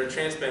transmitter,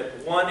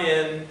 transmit one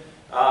in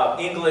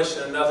English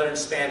and another in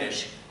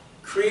Spanish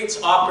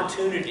creates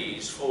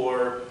opportunities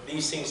for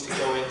these things to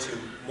go into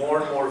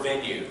more and more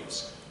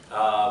venues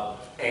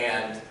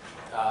and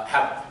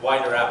have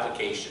wider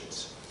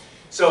applications.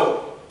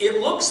 So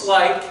it looks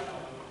like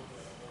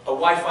a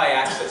Wi-Fi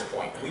access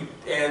point,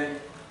 and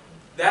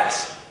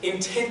that's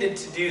intended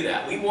to do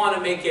that. We want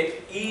to make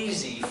it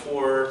easy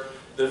for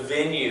the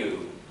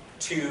venue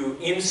to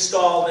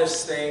install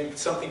this thing,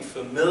 something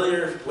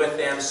familiar with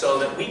them, so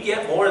that we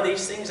get more of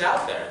these things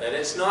out there, that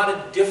it's not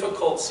a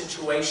difficult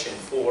situation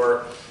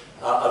for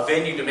a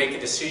venue to make a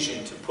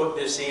decision to put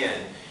this in.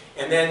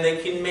 And then they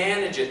can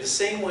manage it the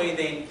same way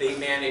they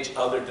manage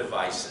other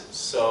devices.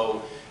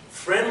 So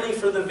friendly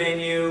for the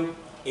venue,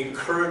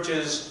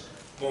 encourages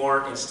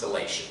more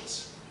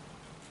installations.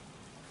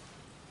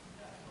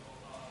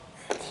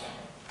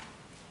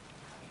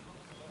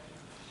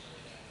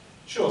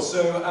 Sure,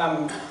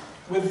 so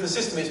with the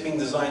system, it's been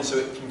designed so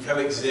it can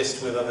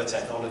coexist with other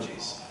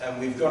technologies. And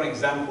we've got an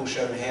example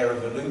shown here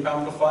of a loop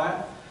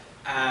amplifier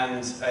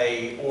and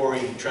a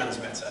Ori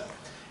transmitter.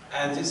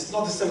 And it's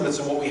not dissimilar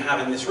to what we have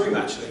in this room,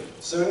 actually.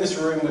 So in this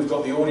room, we've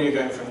got the audio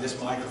going from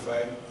this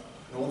microphone,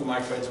 and all the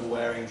microphones we're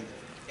wearing,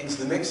 into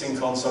the mixing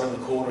console in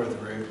the corner of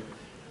the room.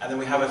 And then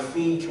we have a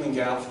feed coming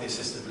out for the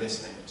assistive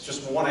listening. It's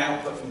just one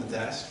output from the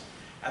desk.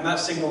 And that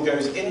signal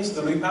goes into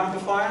the loop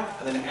amplifier,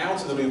 and then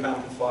out of the loop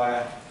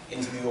amplifier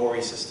into the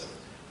Ori system.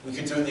 We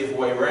could do it the other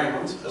way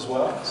around as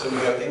well. So we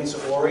go into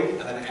Ori,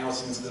 and then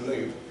out into the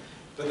loop.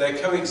 But they're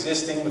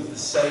coexisting with the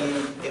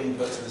same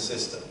input to the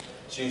system.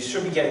 So you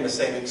should be getting the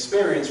same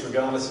experience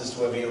regardless as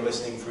to whether you're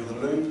listening through the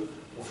loop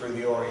or through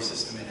the Ori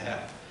system in here.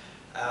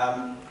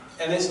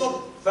 And it's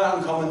not that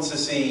uncommon to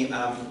see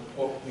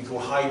what we call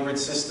hybrid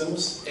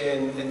systems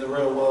in the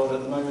real world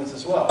at the moment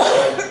as well.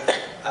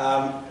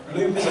 So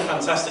loop is a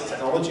fantastic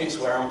technology, it's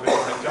where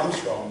Ampetronic comes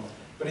from,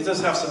 but it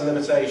does have some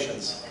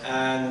limitations.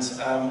 And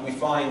we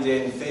find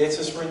in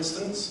theatres, for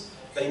instance,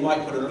 they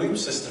might put a loop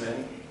system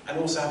in and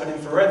also have an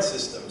infrared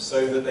system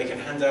so that they can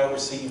hand out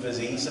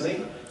receivers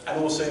easily and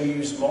also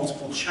use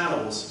multiple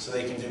channels so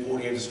they can do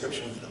audio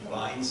description for the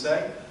blind,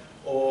 say,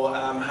 or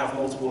have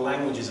multiple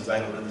languages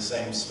available in the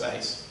same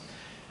space.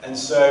 And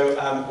so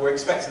we're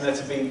expecting there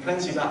to be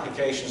plenty of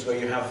applications where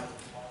you have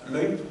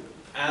loop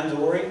and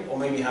Ori, or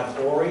maybe have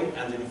Ori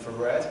and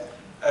infrared,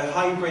 a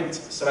hybrid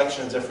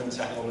selection of different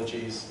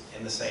technologies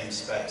in the same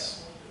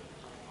space.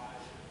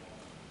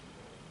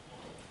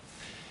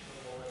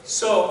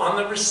 So on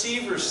the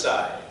receiver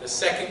side, the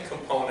second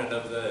component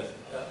of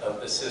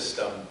the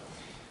system,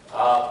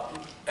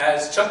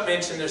 as Chuck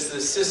mentioned, there's the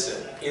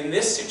assistant. In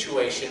this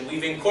situation,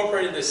 we've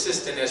incorporated the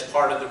assistant as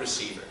part of the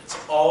receiver. It's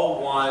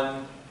all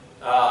one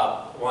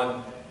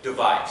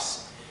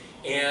device.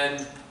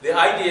 And the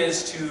idea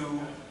is to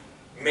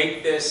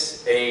make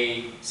this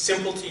a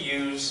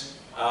simple-to-use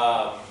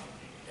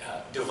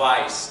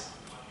device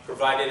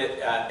provided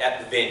at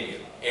the venue.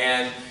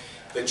 And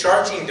the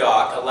charging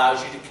dock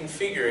allows you to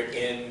configure it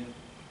in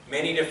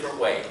many different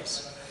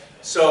ways.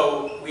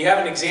 So we have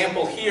an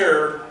example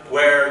here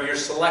where you're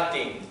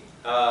selecting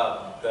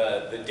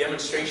the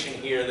demonstration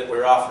here that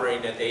we're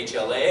offering at the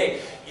HLAA.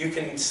 You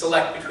can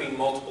select between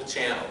multiple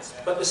channels.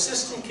 But the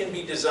system can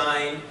be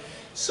designed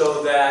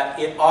so that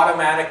it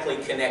automatically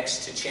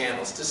connects to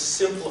channels to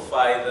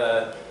simplify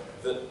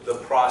the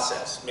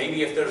process.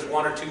 Maybe if there's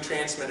 1 or 2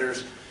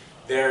 transmitters,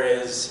 there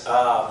is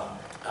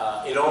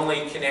it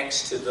only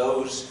connects to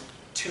those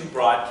 2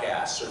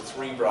 broadcasts or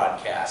 3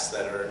 broadcasts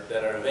that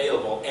are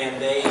available,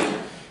 and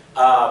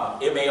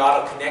it may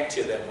auto-connect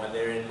to them when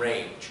they're in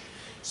range.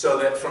 So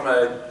that from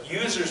a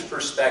user's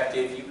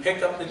perspective, you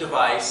pick up the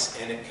device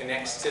and it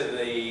connects to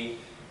the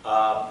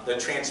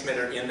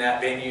transmitter in that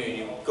venue, and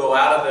you go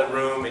out of the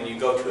room and you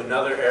go to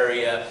another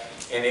area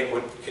and it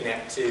would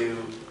connect to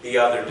the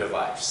other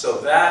device. So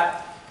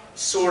that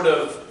sort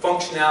of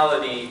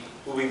functionality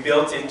will be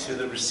built into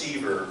the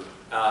receiver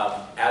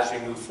as we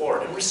move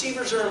forward. And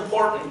receivers are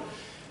important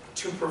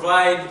to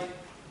provide,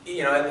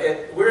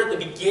 we're at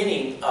the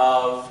beginning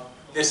of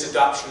this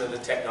adoption of the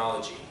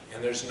technology.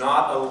 And there's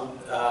not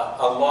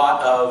a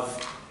lot of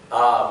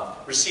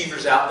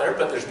receivers out there,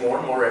 but there's more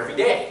and more every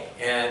day.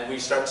 And we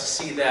start to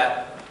see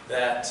that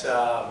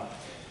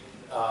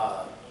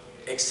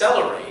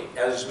accelerate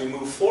as we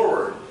move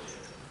forward.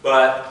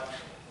 But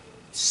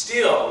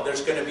still,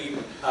 there's going to be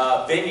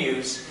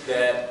venues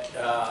that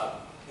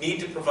need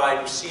to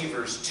provide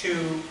receivers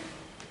to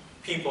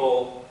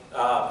people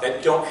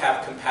that don't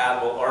have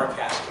compatible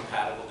Auracast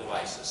compatible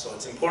devices. So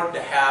it's important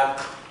to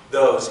have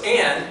those,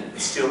 and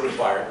it's still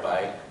required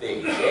by the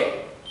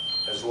ADA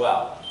as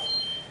well.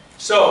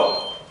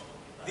 So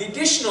the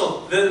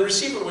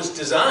receiver was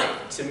designed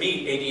to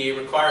meet ADA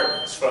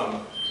requirements,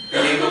 from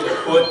being able to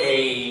put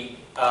a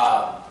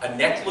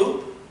neck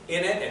loop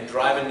in it and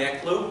drive a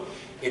neck loop.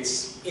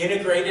 It's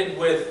integrated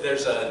with,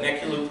 there's a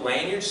neck loop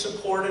lanyard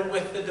supported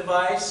with the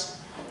device.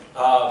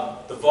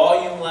 The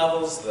volume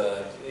levels,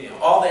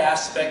 all the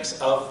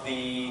aspects of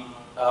the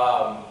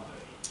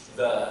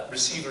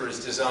receiver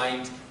is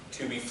designed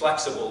to be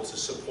flexible to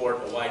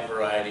support a wide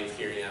variety of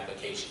hearing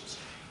applications.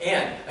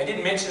 And I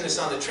didn't mention this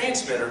on the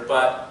transmitter,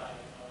 but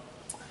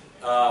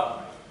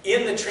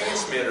in the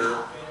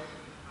transmitter,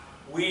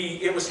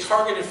 it was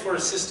targeted for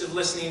assistive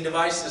listening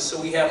devices,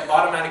 so we have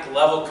automatic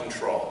level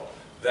control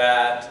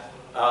that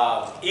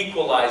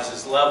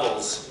equalizes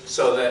levels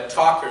so that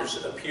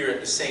talkers appear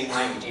at the same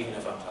language, even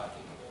if I'm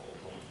talking a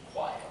little more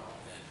quiet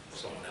than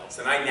someone else.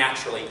 And I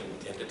naturally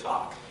tend to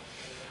talk.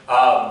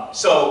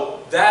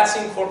 So that's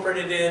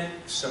incorporated in.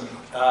 Some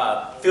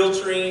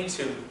filtering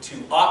to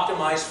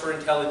optimize for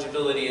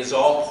intelligibility is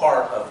all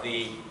part of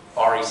the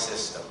RE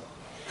system.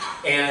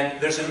 And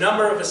there's a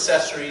number of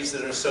accessories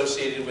that are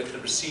associated with the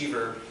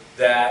receiver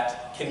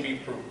that can be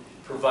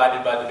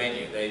provided by the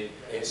venue.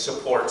 It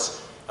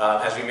supports,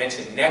 as we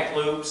mentioned, neck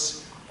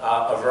loops,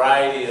 a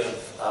variety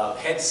of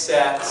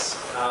headsets,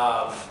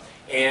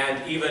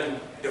 and even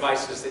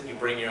devices that you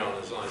bring your own,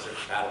 as long as they're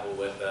compatible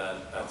with a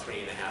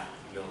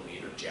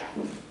 3.5mm jack.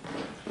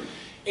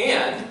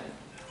 And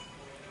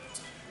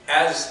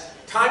as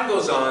time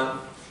goes on,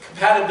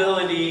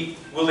 compatibility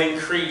will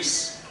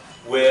increase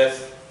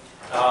with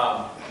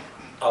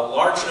a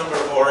large number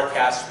of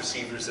Auracast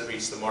receivers that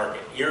reach the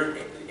market,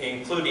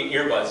 including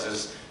earbuds.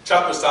 As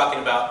Chuck was talking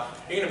about,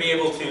 you're going to be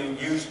able to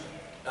use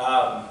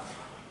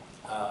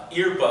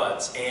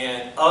earbuds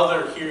and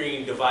other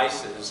hearing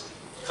devices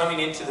coming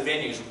into the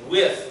venues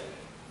with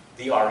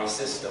the RE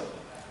system.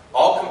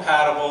 All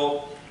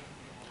compatible,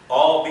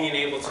 all being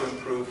able to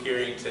improve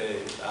hearing to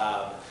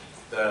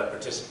the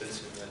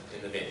participants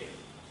in the venue.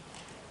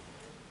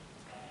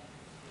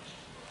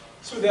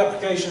 Some of the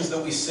applications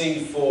that we see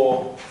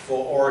for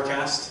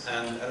Auracast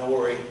and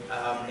Ori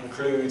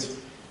include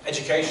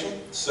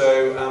education.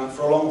 So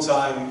for a long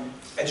time,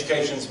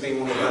 education's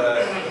been one of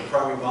the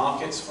primary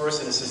markets for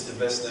us in assistive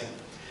listening,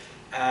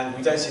 and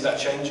we don't see that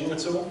changing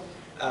at all.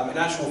 In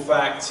actual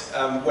fact,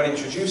 when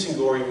introducing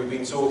Ori, we've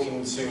been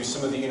talking to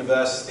some of the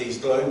universities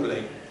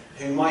globally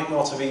who might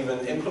not have even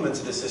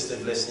implemented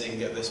assistive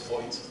listening at this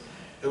point,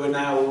 who are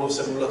now all of a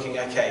sudden looking,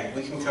 okay,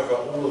 we can cover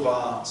all of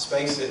our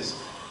spaces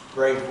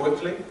very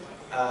quickly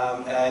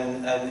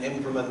and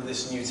implement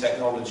this new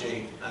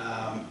technology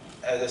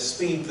at a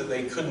speed that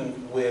they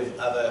couldn't with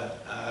other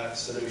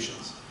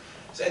solutions.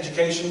 So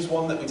education is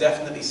one that we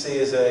definitely see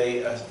as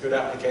a good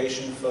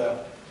application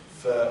for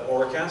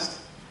Auracast.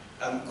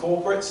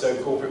 Corporate, so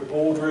corporate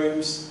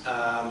boardrooms,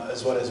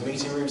 as well as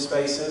meeting room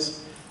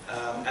spaces,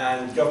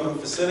 and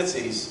government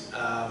facilities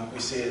we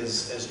see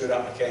as good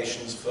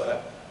applications for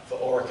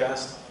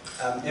Auracast.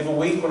 The other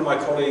week, one of my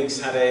colleagues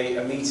had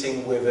a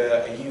meeting with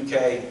a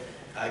UK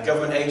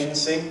government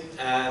agency,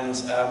 and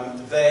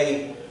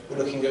they were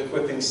looking at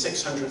equipping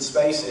 600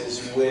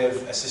 spaces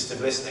with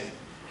assistive listening.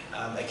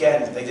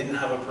 Again, they didn't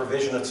have a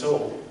provision at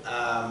all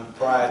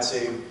prior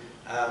to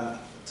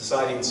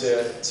deciding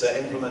to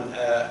implement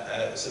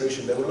a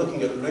solution. They were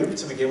looking at Loop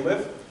to begin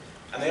with,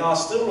 and they are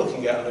still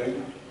looking at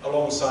Loop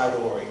alongside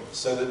Ori,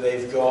 so that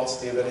they've got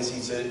the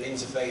ability to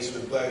interface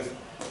with both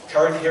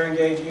current hearing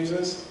aid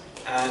users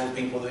and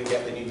people that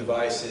get the new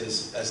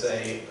devices as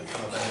they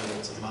become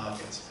available to the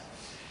market.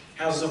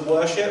 Houses of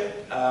worship,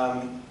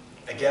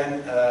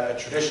 again, a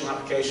traditional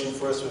application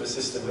for us with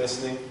assistive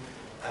listening,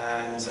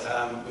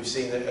 and we've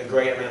seen a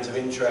great amount of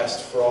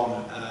interest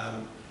from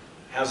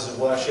houses of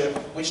worship,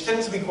 which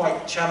tend to be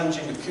quite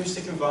challenging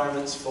acoustic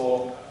environments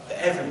for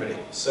everybody.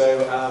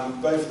 So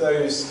both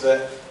those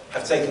that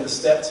have taken the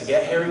step to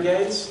get hearing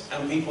aids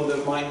and people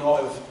that might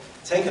not have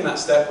taken that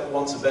step but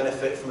want to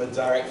benefit from a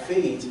direct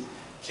feed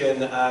can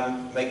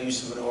make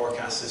use of an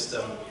Auracast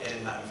system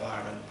in that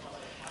environment.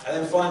 And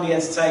then finally,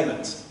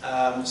 entertainment.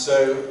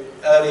 So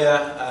earlier,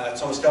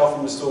 Thomas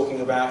Kaufman was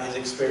talking about his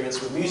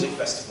experience with music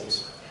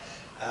festivals.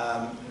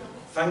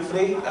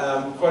 Thankfully,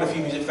 quite a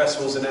few music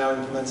festivals are now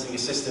implementing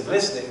assistive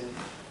listening,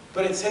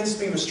 but it tends to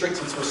be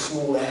restricted to a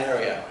small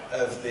area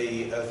of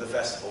the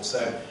festival.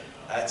 So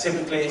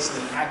typically, it's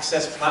an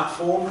access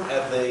platform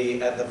at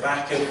the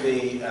back of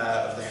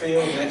the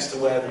field, next to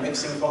where the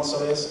mixing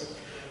console is.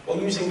 Well,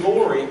 using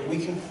Ori,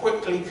 we can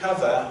quickly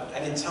cover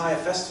an entire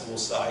festival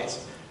site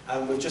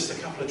with just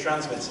a couple of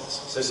transmitters.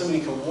 So somebody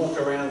can walk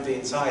around the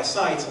entire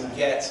site and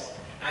get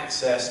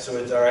access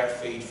to a direct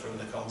feed from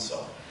the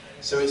console.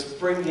 So it's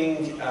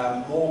bringing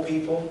more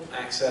people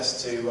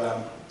access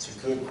to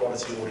good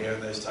quality audio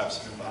in those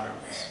types of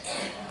environments.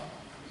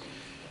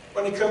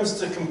 When it comes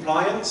to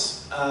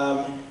compliance,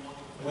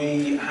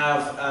 we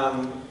have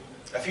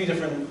a few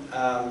different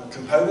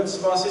components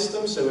of our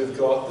system. So we've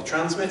got the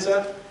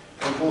transmitter,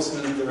 and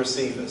importantly the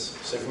receivers.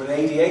 So from an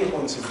ADA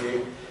point of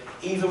view,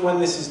 even when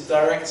this is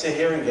direct to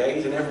hearing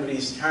aid and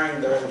everybody's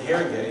carrying their own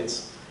hearing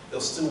aids,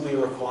 there'll still be a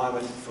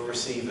requirement for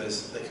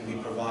receivers that can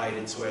be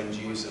provided to end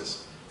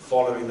users,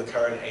 following the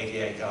current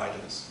ADA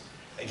guidance.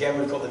 Again,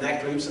 we've got the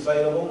neck loops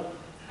available,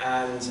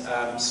 and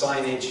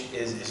signage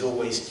is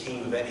always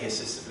key with any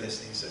assistive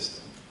listening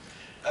system.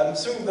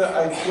 Something that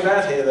I would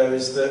add here, though,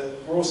 is that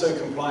we're also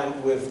compliant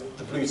with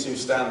the Bluetooth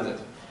standard.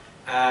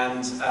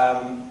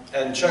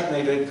 And Chuck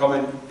made a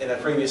comment in a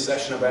previous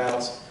session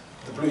about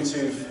the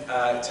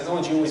Bluetooth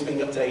technology always being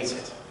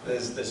updated.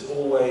 There's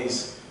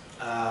always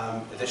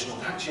additional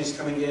patches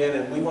coming in,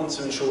 and we want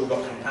to ensure we've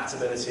got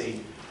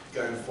compatibility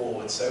going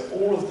forward. So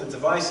all of the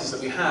devices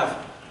that we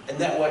have are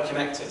network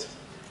connected,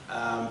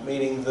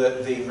 meaning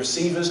that the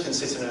receivers can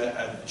sit in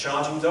a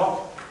charging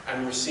dock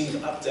and receive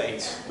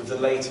updates with the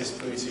latest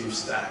Bluetooth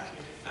stack,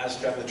 as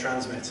can the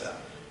transmitter,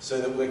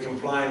 so that we're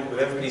compliant with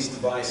everybody's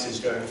devices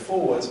going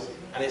forward,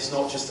 and it's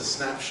not just a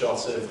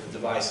snapshot of the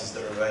devices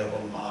that are available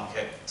on the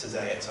market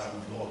today at time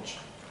of launch.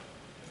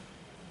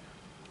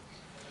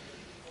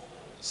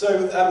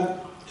 So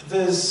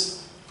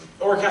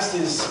Auracast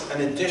is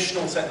an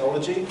additional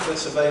technology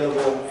that's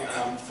available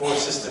for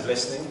assistive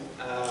listening,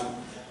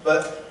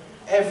 but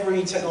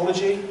every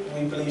technology,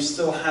 we believe,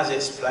 still has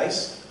its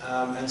place,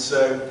 and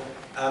so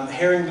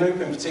hearing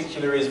loop in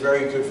particular is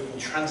very good in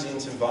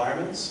transient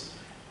environments,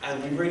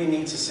 and we really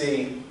need to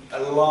see a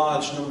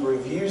large number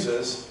of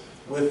users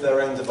with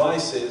their own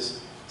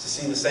devices to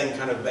see the same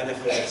kind of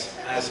benefit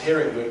as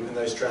hearing loop in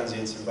those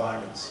transient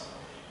environments.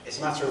 It's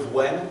a matter of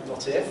when,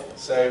 not if.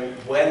 So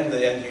when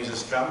the end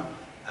users come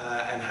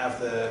and have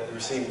the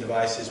receiving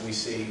devices, we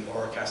see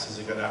Auracast as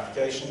a good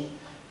application.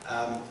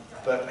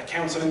 But a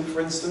counter loop,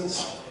 for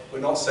instance, we're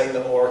not saying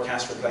that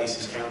Auracast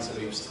replaces counter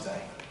loops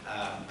today,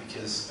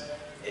 because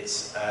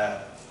it's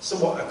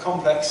somewhat a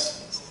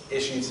complex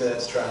issue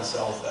to try and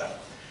solve there.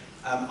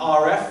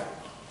 RF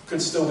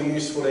could still be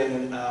useful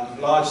in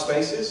large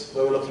spaces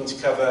where we're looking to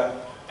cover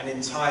an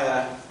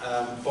entire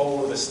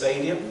bowl of a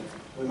stadium.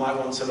 We might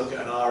want to look at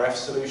an RF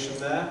solution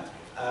there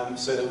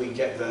so that we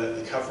get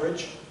the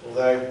coverage.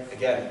 Although,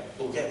 again,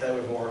 we'll get there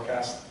with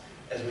Auracast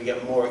as we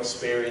get more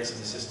experience of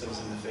the systems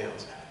in the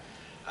field.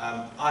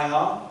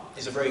 IR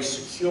is a very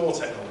secure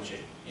technology.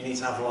 You need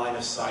to have line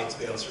of sight to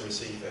be able to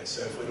receive it.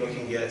 So if we're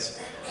looking at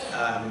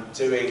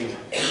doing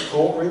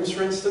courtrooms,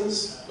 for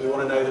instance, we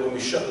want to know that when we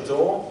shut the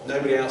door,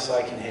 nobody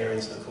outside can hear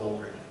into the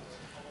courtroom.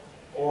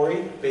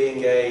 Ori,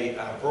 being a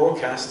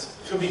broadcast,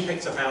 could be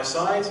picked up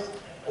outside,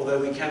 although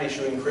we can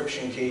issue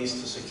encryption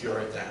keys to secure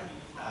it down.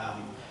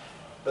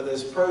 But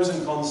there's pros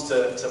and cons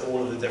to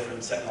all of the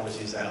different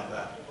technologies out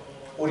there.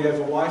 Audio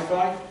over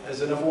Wi-Fi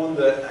is another one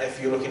that,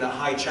 if you're looking at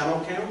high channel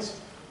counts,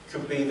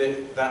 could be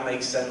that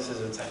makes sense as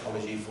a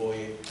technology for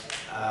you.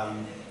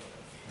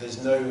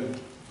 There's no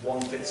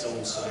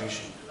one-fits-all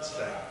solution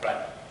today.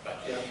 Right.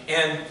 Yeah.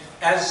 And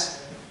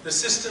as the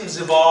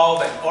systems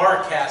evolve and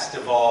Auracast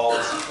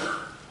evolves,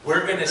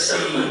 we're going to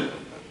see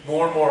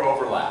more and more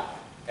overlap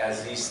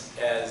as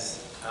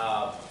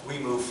we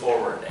move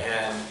forward,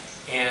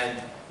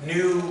 and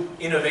new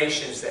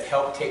innovations that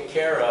help take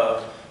care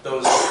of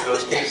those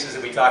cases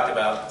that we talked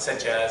about,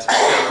 such as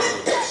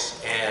camera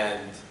loops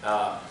and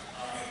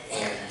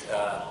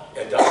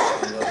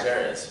adoption in those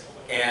areas.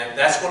 And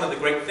that's one of the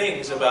great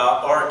things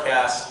about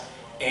Auracast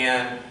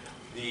and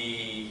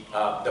the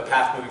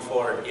path moving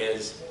forward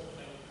is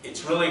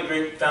it's really a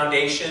great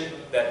foundation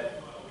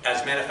that,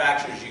 as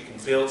manufacturers, you can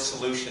build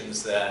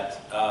solutions that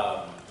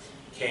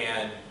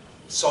can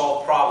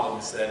solve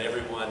problems that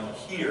everyone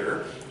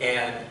here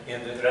and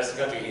in the rest of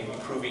the country in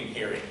improving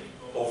hearing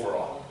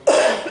overall.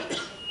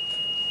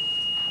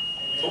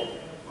 Cool.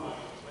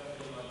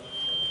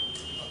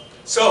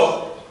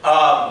 So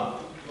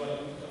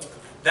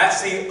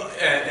that's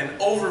an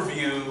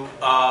overview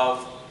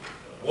of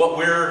what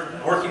we're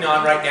working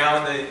on right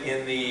now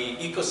in the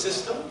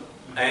ecosystem,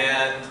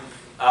 and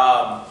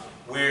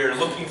we're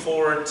looking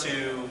forward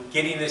to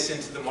getting this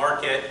into the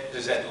market.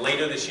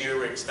 Later this year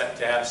we expect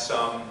to have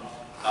some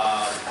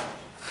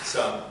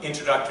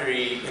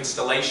introductory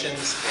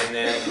installations, and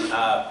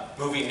then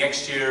moving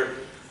next year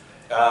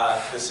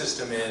the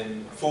system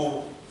in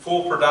full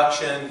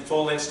production,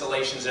 full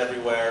installations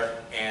everywhere,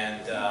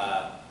 and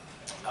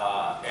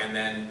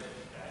then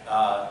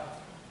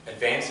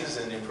advances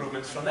and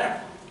improvements from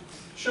there.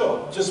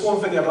 Sure. Just one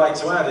thing I'd like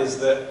to add is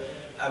that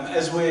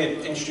as we're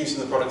introducing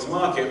the product to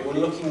market, we're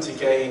looking to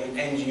gain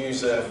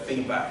end-user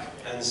feedback.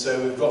 And so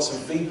we've got some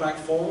feedback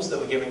forms that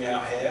we're giving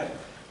out here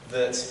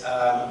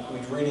that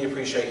we'd really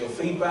appreciate your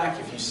feedback.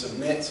 If you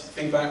submit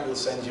feedback, we'll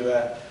send you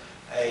a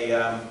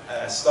a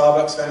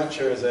Starbucks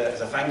voucher as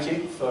a thank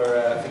you for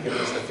giving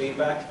us the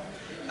feedback.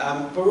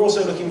 But we're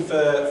also looking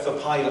for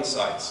pilot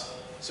sites.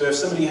 So if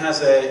somebody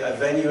has a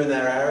venue in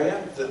their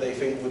area that they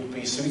think would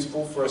be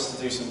suitable for us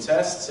to do some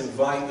tests,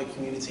 invite the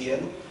community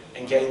in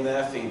and gain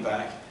their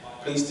feedback,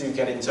 please do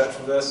get in touch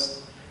with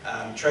us.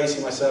 Tracy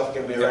and myself are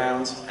going to be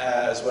around,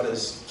 as well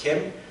as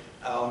Kim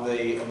on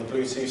the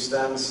Bluetooth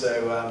stand.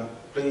 So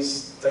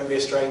please don't be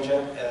a stranger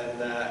and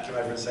come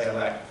over and say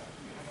hello.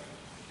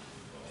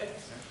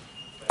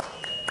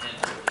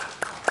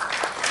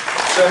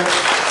 So, we'll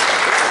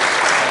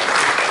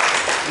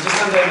just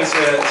hand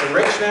over to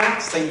Rich now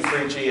to take you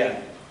through GN.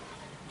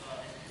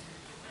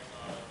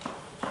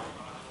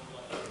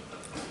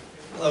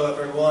 Hello,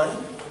 everyone.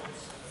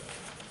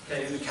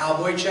 Can I do the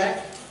cowboy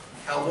check?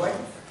 Cowboy?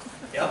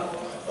 Yep.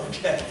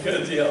 Okay,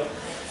 good deal.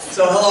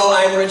 So, hello,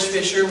 I'm Rich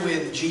Fisher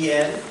with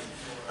GN,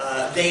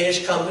 a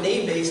Danish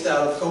company based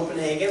out of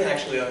Copenhagen,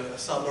 actually a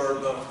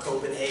suburb of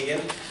Copenhagen.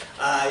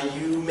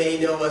 You may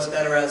know us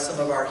better as some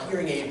of our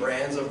hearing aid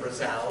brands of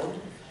Resound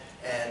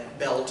and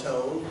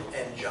Beltone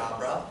and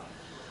Jabra.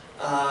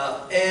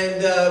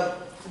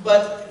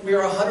 But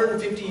we're a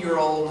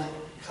 150-year-old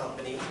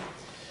company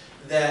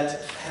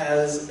that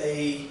has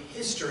a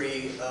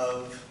history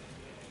of,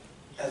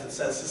 as it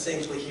says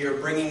succinctly here,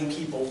 bringing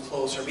people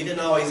closer. We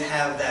didn't always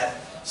have that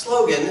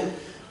slogan,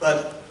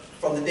 but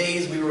from the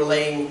days we were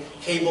laying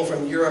cable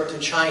from Europe to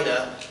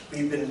China,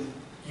 we've been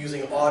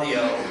using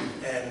audio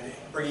and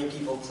bringing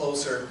people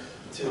closer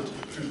through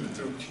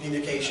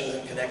communications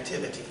and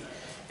connectivity.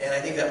 And I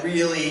think that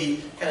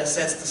really kind of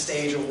sets the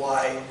stage of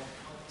why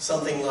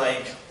something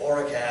like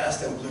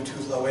Auracast and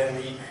Bluetooth low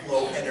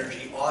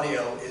energy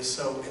audio is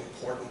so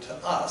important to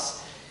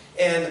us.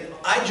 And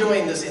I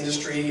joined this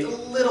industry a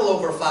little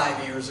over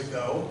 5 years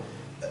ago,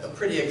 a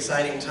pretty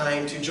exciting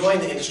time to join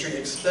the industry,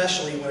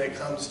 especially when it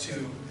comes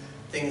to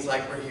things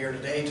like we're here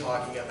today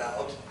talking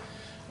about.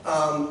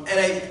 And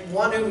I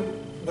want to,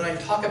 when I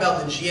talk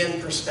about the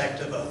GN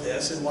perspective of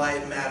this and why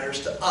it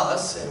matters to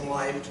us and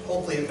why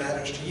hopefully it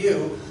matters to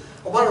you,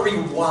 I want to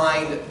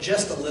rewind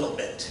just a little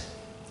bit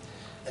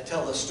and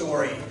tell the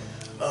story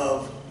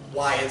of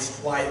why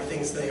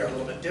things today are a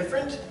little bit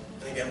different,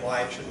 and again,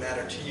 why it should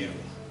matter to you.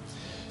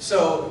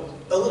 So,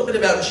 a little bit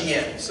about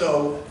GN.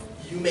 So,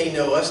 you may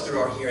know us through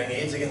our hearing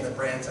aids, again, the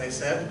brands I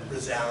said,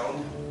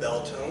 Resound,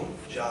 Beltone,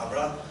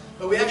 Jabra,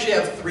 but we actually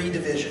have 3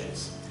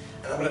 divisions.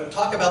 And I'm going to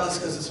talk about this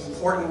because it's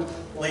important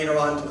later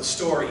on to the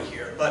story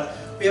here. But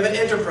we have an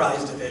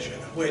enterprise division,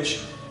 which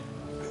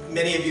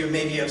many of you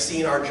maybe have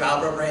seen our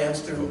Jabra brands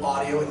through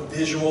audio and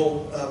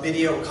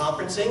video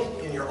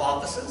conferencing in your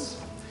offices.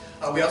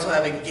 We also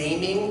have a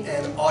gaming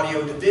and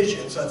audio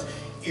division, so it's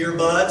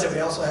earbuds, and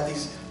we also have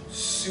these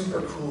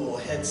super cool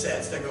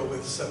headsets that go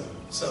with some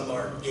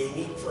are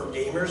gaming for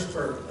gamers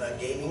for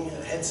gaming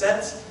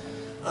headsets.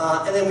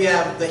 And then we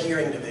have the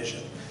hearing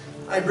division.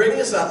 I bring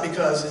this up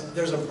because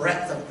there's a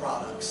breadth of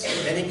products,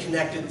 many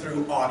connected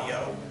through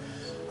audio,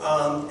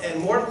 and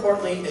more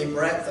importantly, a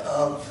breadth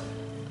of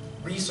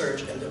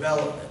research and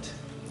development.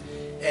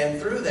 And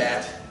through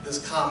that,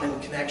 this common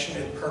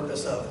connection and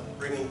purpose of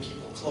bringing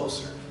people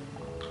closer.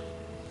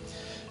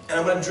 And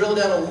I'm going to drill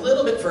down a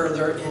little bit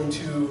further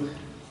into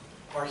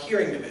our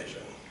hearing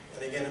division.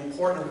 And again,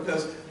 important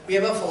because we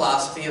have a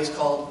philosophy, it's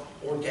called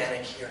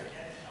organic hearing.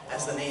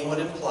 As the name would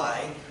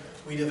imply,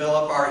 we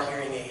develop our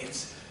hearing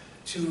aids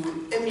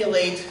to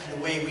emulate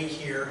the way we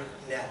hear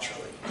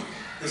naturally.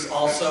 This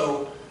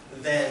also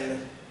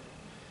then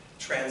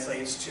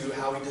translates to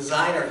how we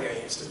design our hearing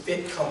aids to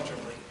fit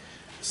comfortably,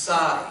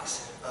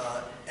 size,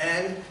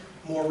 and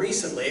more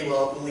recently,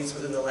 well, at least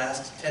within the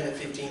last 10 to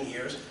 15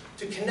 years,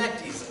 to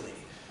connect easily.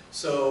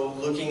 So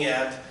looking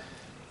at,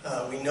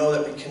 we know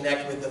that we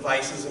connect with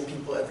devices and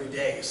people every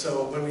day.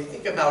 So when we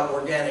think about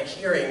organic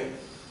hearing,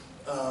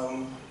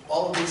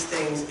 all of these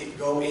things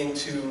go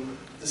into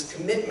this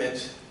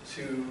commitment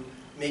to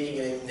making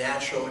it a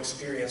natural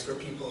experience for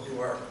people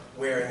who are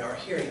wearing our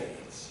hearing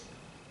aids.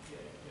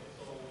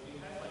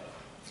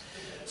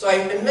 So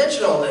I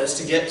mentioned all this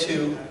to get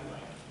to,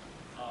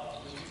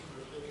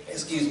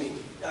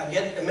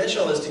 I mentioned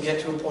all this to get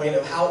to a point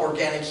of how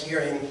organic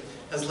hearing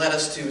has led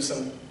us to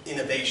some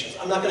innovations.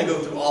 I'm not going to go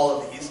through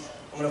all of these.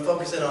 I'm going to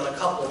focus in on a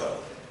couple of them.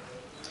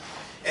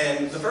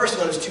 And the first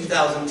one is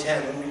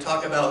 2010, when we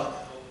talk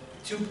about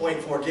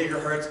 2.4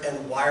 gigahertz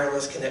and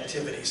wireless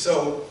connectivity.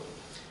 So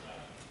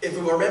if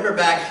we remember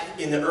back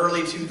in the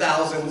early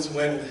 2000s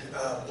when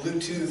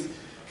Bluetooth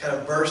kind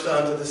of burst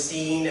onto the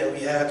scene and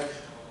we had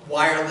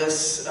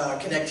wireless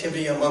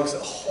connectivity amongst a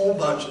whole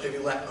bunch of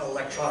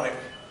electronic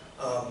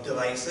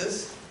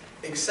devices,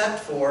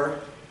 except for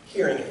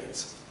hearing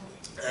aids.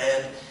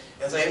 And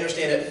as I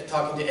understand it,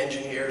 talking to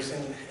engineers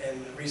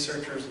and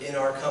researchers in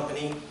our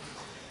company,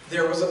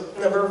 there was a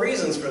number of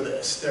reasons for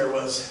this. There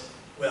was,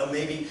 well,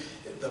 maybe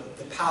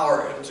the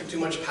power, it took too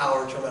much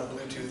power to run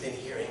Bluetooth in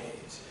hearing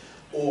aids.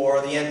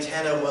 Or the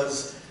antenna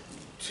was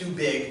too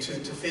big to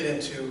fit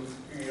into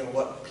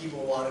what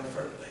people wanted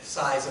for the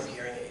size of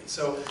hearing aids.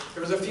 So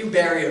there was a few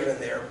barriers in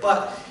there.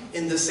 But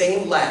in the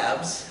same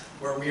labs,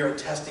 where we are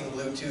testing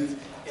Bluetooth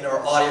in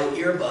our audio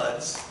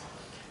earbuds,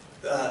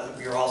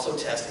 we are also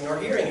testing our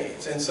hearing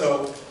aids. And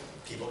so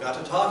people got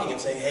to talking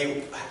and saying,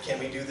 hey, can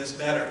we do this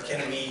better?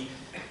 Can we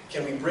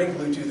bring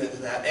Bluetooth into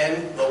that?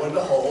 And lo and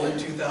behold, in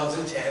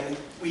 2010,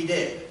 we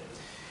did.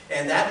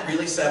 And that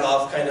really set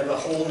off kind of a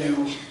whole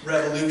new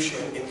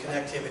revolution in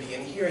connectivity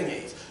in hearing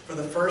aids. For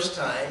the first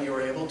time, you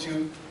were able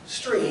to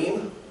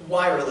stream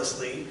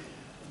wirelessly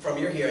from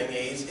your hearing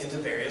aids into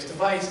various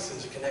devices,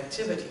 into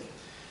connectivity.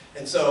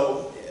 And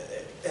so,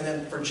 and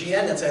then for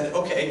GN it said,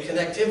 okay,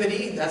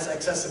 connectivity, that's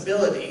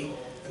accessibility,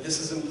 and this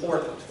is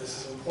important.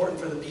 This is important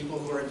for the people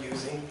who are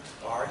using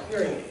our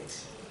hearing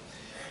aids.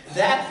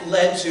 That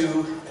led to,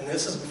 and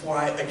this is before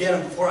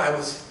I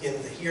was in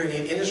the hearing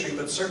aid industry,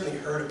 but certainly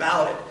heard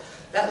about it.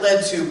 That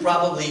led to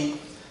probably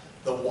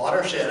the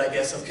watershed, I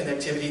guess, of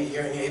connectivity in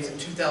hearing aids in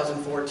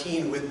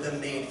 2014 with the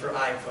Made for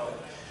iPhone.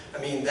 I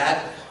mean,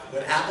 that,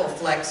 when Apple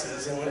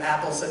flexes and when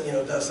Apple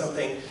does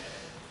something,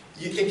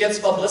 it gets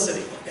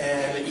publicity.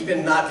 And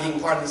even not being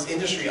part of this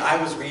industry,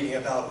 I was reading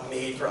about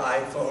Made for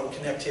iPhone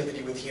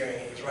connectivity with hearing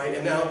aids, right?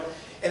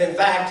 And in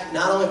fact,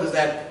 not only was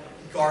that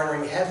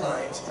garnering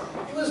headlines,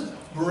 it was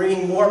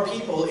bringing more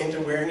people into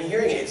wearing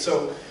hearing aids.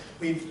 So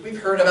we've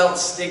heard about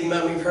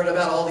stigma, we've heard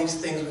about all these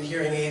things with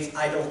hearing aids.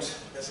 I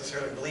don't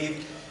necessarily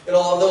believe in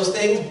all of those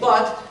things,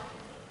 but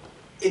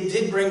it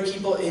did bring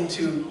people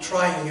into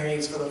trying hearing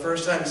aids for the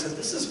first time and said,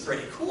 this is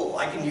pretty cool.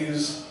 I can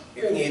use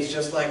hearing aids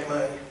just like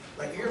my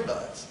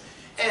earbuds.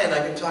 And I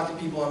can talk to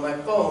people on my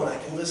phone, I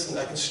can listen,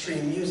 I can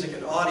stream music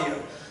and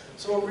audio.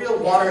 So a real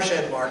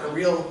watershed mark, a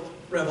real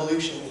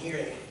revolution in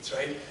hearing aids,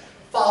 right?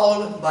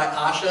 Followed by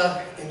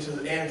Asha into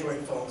the Android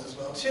phones as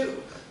well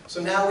too.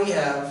 So now we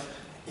have,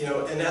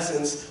 in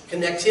essence,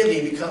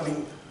 connectivity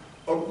becoming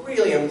a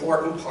really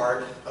important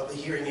part of the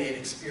hearing aid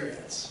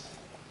experience.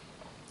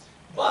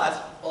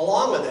 But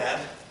along with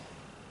that,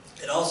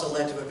 it also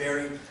led to a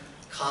very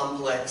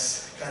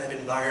complex kind of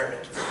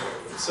environment for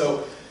hearing aids.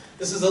 So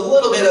this is a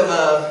little bit of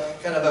a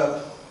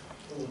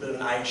little bit of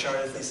an eye chart,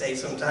 as they say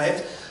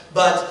sometimes.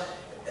 But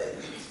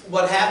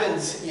what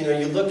happens, you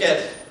look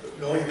at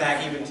going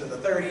back even to the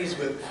 30s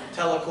with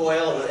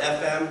telecoil and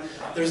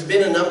FM, there's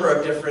been a number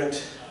of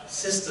different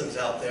systems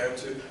out there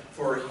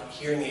for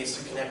hearing aids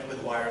to connect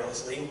with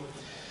wirelessly.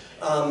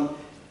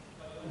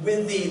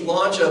 With the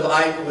launch of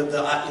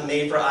the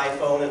Made for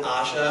iPhone and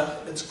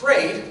Asha, it's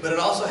great, but it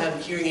also had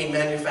hearing aid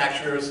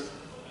manufacturers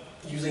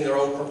using their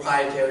own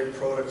proprietary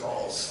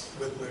protocols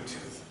with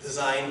Bluetooth,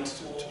 designed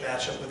to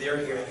match up with their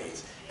hearing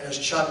aids. And as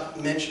Chuck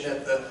mentioned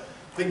at the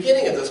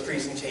beginning of this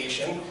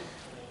presentation,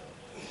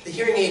 the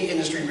hearing aid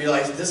industry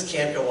realized this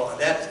can't go on.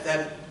 That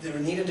there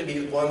needed to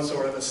be one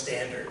sort of a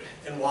standard.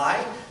 And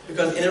why?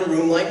 Because in a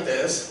room like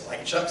this,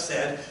 like Chuck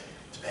said,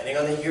 depending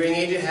on the hearing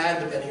aid you had,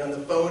 depending on the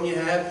phone you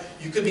had,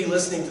 you could be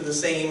listening to the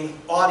same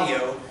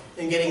audio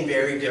and getting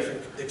very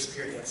different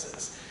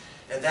experiences.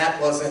 And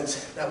that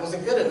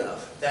wasn't good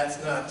enough.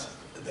 That's not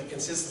the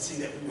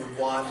consistency that we would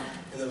want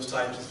in those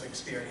types of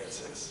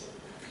experiences.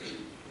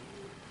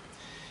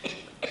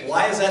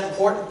 Why is that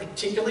important,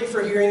 particularly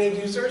for hearing aid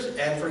users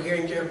and for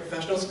hearing care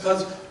professionals?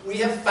 Because we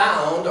have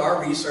found, our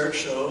research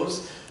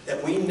shows,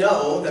 that we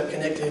know that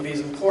connectivity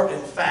is important.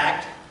 In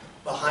fact,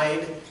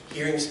 behind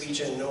hearing,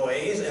 speech, and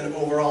noise and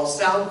overall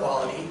sound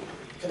quality,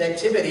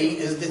 connectivity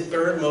is the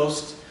third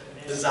most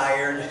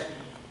desired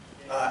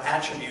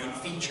attribute,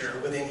 feature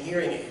within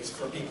hearing aids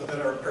for people that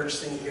are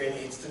purchasing hearing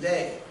aids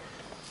today.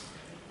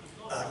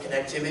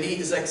 Connectivity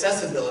is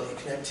accessibility.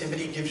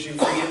 Connectivity gives you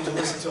freedom to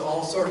listen to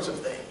all sorts of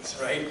things,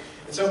 right?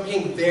 And so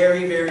being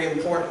very, very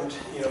important,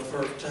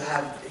 to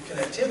have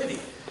connectivity.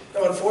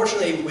 Now,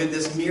 unfortunately, with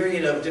this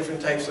myriad of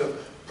different types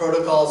of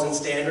protocols and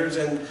standards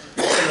and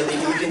some of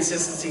the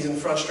inconsistencies and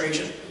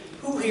frustration,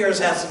 who here has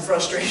had some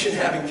frustration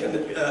having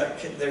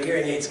their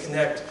hearing aids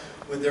connect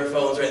with their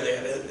phones or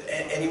anything?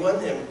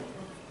 Anyone?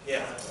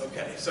 Yeah,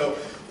 okay. So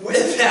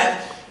with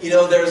that,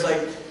 there's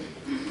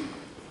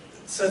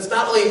so it's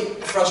not only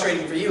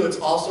frustrating for you, it's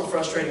also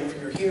frustrating for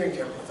your hearing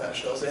care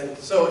professionals. And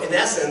so in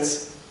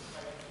essence,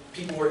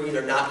 people were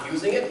either not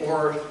using it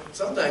or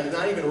sometimes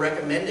not even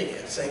recommending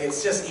it, saying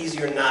it's just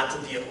easier not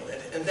to deal with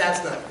it. And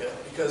that's not good,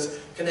 because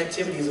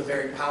connectivity is a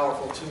very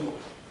powerful tool.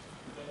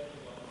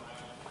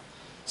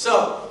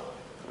 So,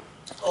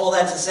 all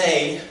that to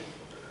say,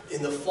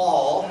 in the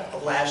fall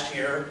of last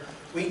year,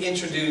 we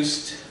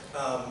introduced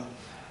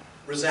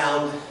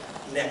Resound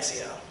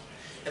Nexia.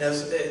 And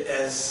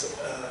as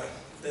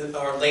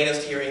our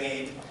latest hearing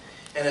aid,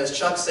 and as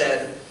Chuck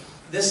said,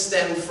 this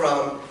stemmed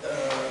from,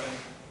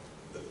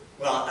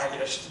 well,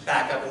 I should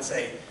back up and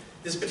say,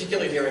 this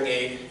particular hearing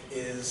aid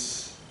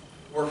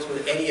works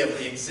with any of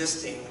the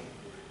existing,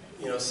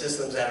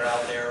 systems that are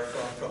out there,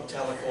 from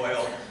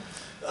telecoil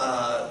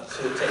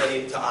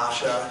to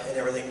Asha and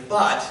everything.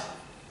 But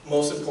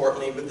most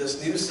importantly, with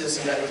this new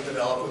system that was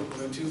developed with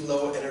Bluetooth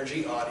Low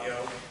Energy Audio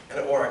and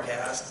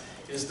Auracast,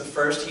 it is the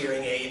first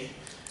hearing aid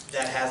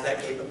that has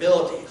that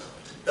capability.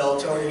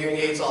 Bell-tone hearing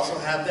aids also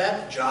have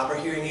that. Jabra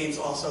hearing aids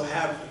also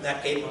have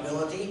that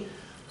capability.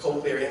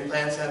 Cochlear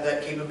implants have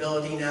that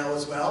capability now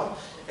as well.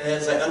 And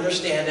as I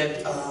understand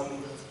it,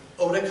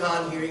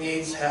 Oticon hearing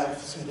aids have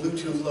some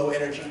Bluetooth low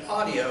energy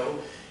audio,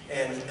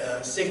 and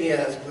Signia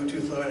has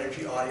Bluetooth low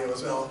energy audio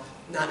as well,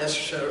 not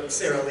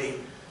necessarily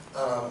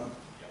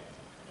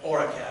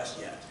Auracast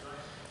yet.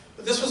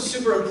 But this was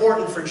super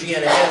important for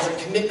GN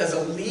as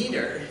a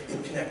leader in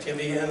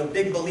connectivity and a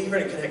big believer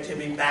in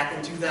connectivity back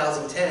in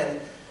 2010.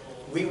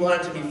 We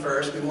wanted to be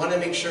first. We wanted to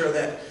make sure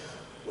that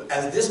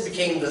as this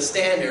became the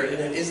standard, and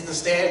it is the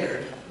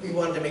standard, we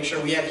wanted to make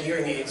sure we had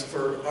hearing aids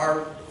for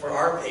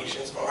our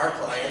patients, for our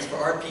clients, for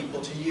our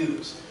people to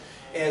use.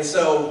 And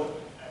so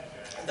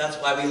that's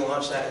why we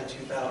launched that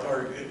in the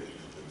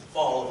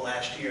fall of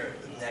last year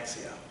with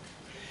Nexia.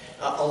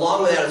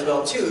 Along with that as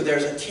well too,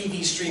 there's a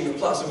TV Streamer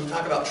Plus. When we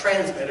talk about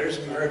transmitters,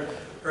 we heard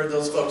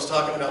those folks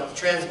talking about the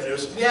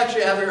transmitters. We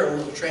actually have here a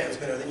little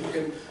transmitter that you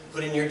can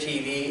put in your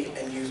TV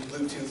and use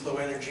Bluetooth low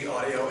energy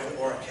audio and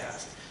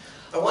Auracast.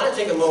 I want to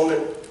take a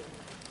moment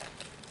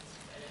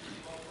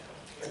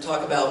and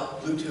talk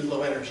about Bluetooth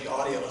low energy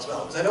audio as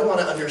well, because I don't want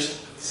to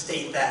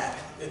understate that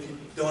if you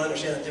don't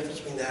understand the difference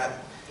between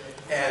that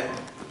and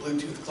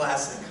Bluetooth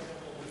Classic.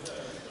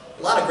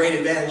 A lot of great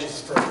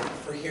advantages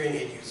for hearing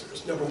aid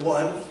users. Number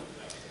one,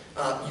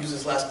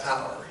 uses less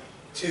power.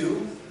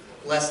 Two,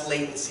 less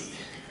latency.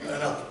 And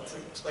I'll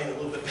explain a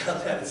little bit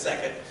about that in a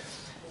second.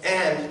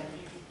 And,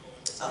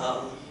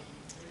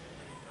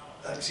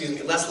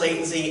 less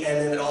latency and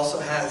then it also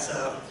has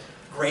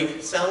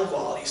great sound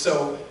quality.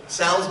 So,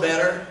 sounds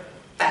better,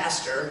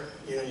 faster,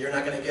 you're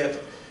not going to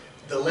get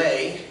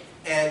delay,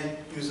 and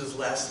uses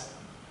less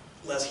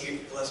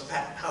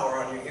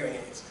power on your hearing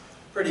aids.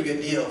 Pretty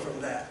good deal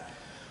from that.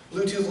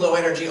 Bluetooth low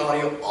energy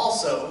audio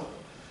also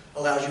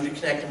allows you to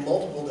connect to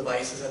multiple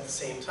devices at the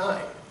same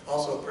time.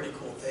 Also a pretty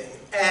cool thing.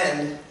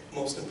 And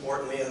most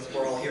importantly, as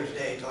we're all here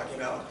today talking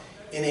about,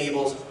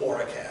 enables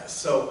Auracast.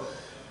 So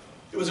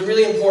it was a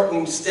really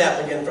important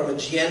step, again, from a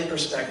GN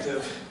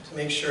perspective, to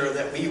make sure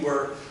that we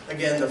were,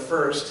 again, the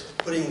first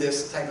putting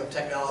this type of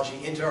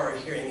technology into our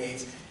hearing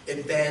aids,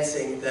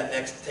 taking that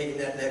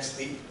next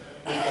leap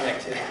with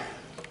connectivity.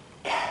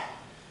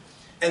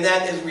 And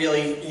that is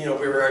really, where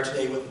we are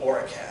today with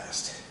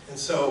Auracast. And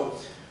so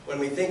when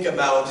we think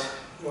about,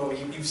 well,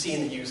 you've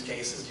seen the use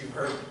cases, you've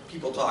heard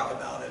people talk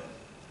about it.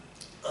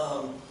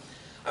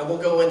 I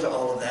won't go into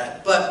all of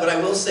that, but what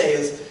I will say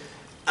is,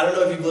 I don't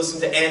know if you've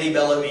listened to Andy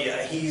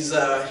Bellavia. He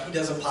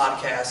does a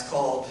podcast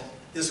called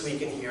This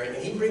Week in Hearing,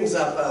 and he brings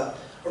up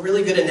a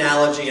really good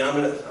analogy, and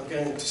I'm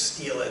going to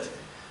steal it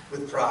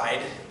with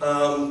pride,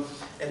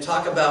 and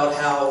talk about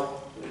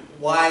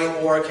why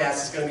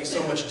Auracast is going to be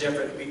so much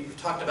different. We've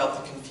talked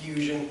about the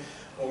confusion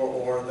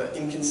or the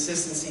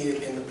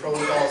inconsistency in the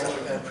protocols that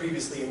we've had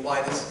previously, and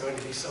why this is going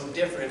to be so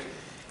different,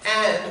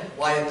 and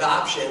why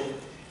adoption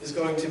is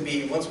going to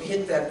be, once we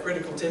hit that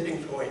critical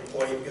tipping point,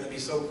 going to be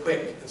so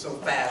quick and so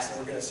fast, and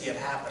we're going to see it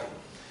happen.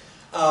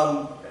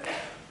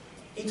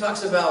 He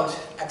talks about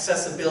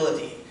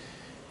accessibility,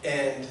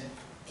 and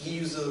he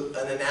uses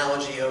an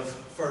analogy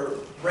for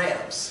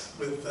ramps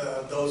with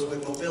those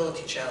with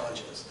mobility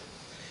challenges.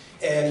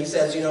 And he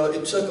says,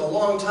 it took a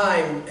long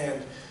time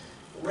and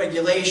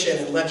regulation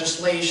and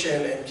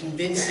legislation and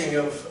convincing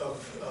of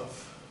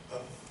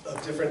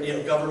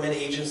different government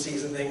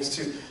agencies and things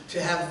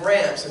to have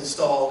ramps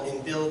installed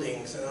in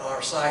buildings and on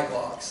our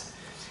sidewalks.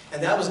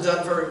 And that was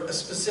done for a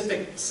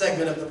specific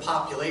segment of the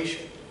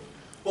population.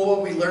 Well,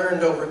 what we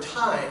learned over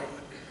time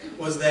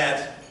was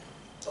that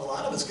a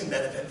lot of us can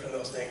benefit from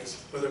those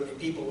things, whether it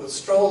be people with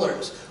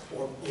strollers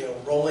or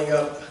rolling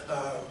up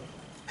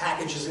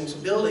packages into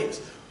buildings.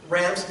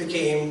 Ramps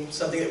became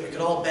something that we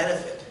could all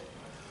benefit.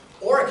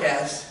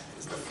 Auracast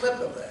is the flip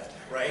of that,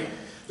 right?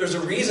 There's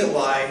a reason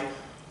why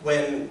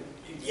when,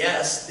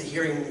 yes, the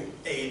hearing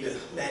aid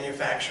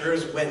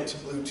manufacturers went to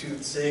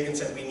Bluetooth SIG and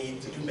said we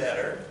need to do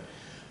better,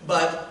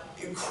 but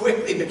it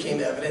quickly became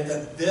evident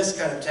that this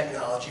kind of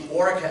technology,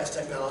 Auracast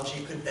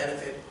technology, could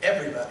benefit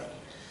everybody.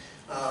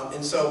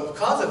 And so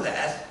because of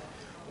that,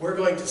 we're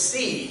going to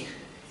see,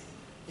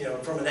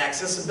 from an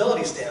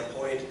accessibility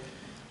standpoint,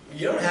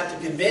 you don't have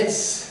to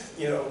convince,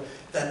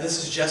 that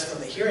this is just for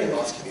the hearing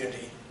loss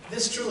community.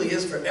 This truly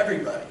is for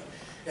everybody.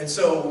 And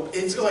so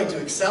it's going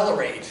to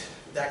accelerate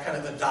that kind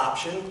of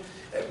adoption.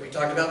 We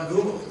talked about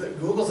Google.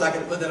 Google's not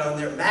going to put that on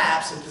their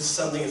maps if this is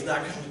something that's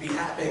not going to be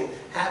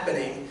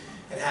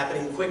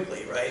happening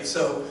quickly, right?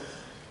 So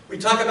we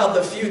talk about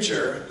the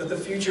future, but the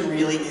future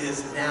really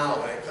is now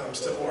when it comes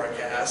to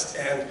Auracast.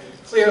 And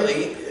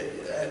clearly,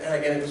 and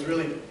again, it was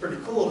really pretty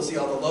cool to see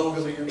all the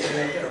logos that you're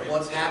getting up there,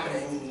 what's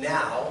happening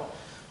now.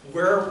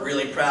 We're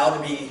really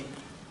proud to be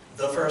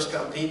the first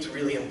company to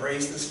really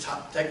embrace this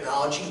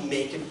technology,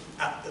 make it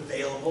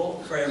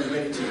available for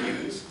everybody to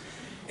use.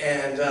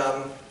 And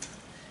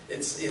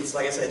it's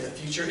like I said, the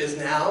future is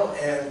now,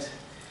 and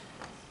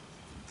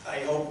I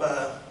hope,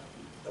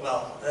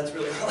 well, that's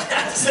really all I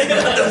have to say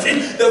about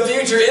the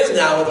future is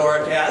now with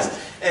Auracast,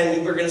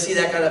 and we're going to see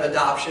that kind of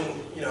adoption,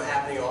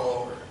 happening all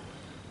over.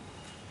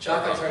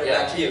 Chuck, I'll turn it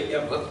back to you. Yep.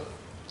 Get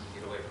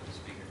away from the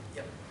speaker.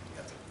 Yep.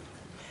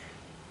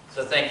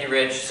 So thank you,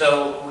 Rich.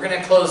 So we're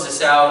going to close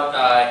this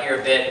out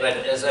here a bit, but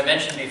as I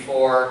mentioned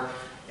before,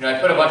 I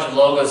put a bunch of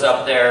logos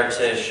up there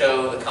to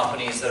show the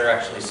companies that are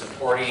actually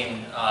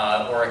supporting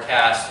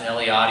Auracast and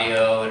LE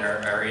Audio and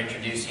are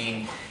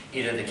introducing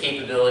either the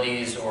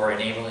capabilities or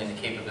enabling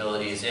the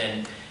capabilities.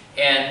 And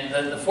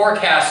the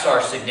forecasts are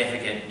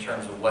significant in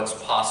terms of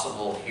what's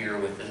possible here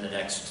within the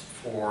next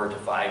 4 to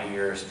 5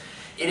 years.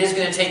 It is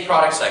going to take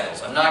product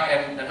cycles. I'm not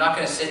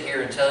going to sit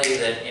here and tell you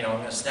that I'm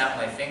going to snap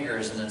my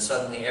fingers and then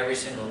suddenly every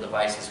single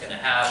device is going to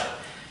have it.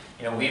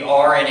 We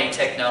are in a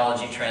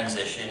technology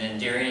transition, and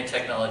during a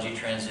technology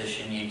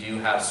transition, you do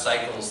have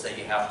cycles that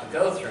you have to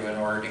go through in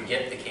order to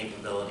get the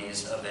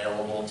capabilities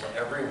available to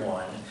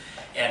everyone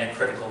and a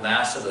critical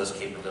mass of those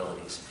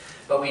capabilities.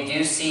 But we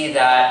do see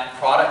that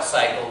product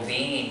cycle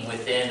being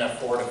within a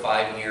 4 to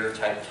 5 year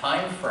type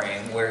time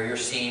frame where you're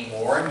seeing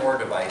more and more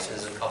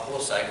devices, a couple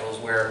of cycles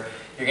where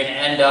you're going to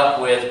end up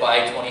with,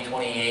 by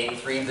 2028,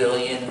 3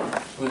 billion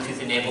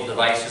Bluetooth-enabled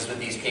devices with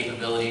these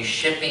capabilities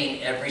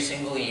shipping every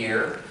single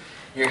year.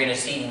 You're going to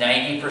see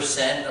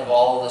 90% of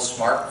all of the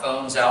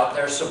smartphones out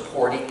there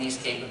supporting these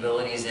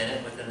capabilities in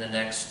it within the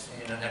next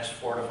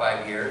 4 to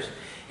 5 years.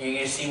 And you're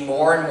going to see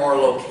more and more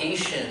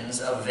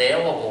locations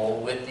available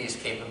with these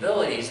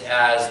capabilities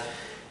as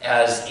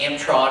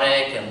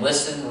Ampetronic and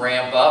Listen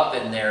ramp up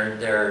and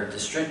their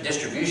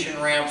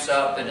distribution ramps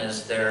up and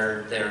as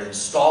their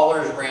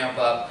installers ramp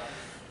up.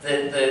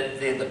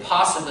 The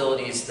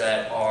possibilities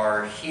that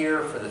are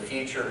here for the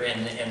future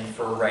and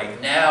for right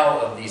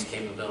now of these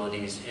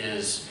capabilities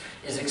is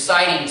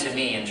exciting to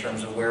me in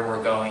terms of where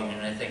we're going,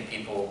 and I think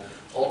people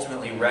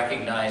ultimately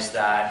recognize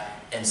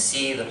that and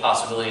see the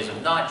possibilities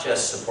of not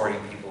just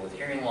supporting people with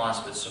hearing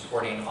loss, but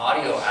supporting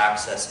audio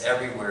access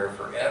everywhere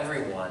for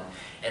everyone,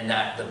 and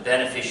that the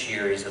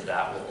beneficiaries of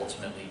that will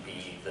ultimately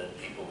be the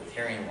people with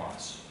hearing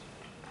loss.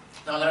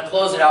 Now I'm going to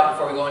close it out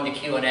before we go into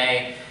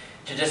Q&A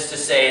just to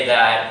say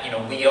that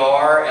we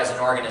are, as an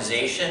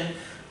organization,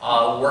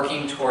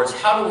 working towards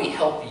how do we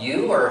help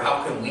you, or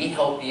how can we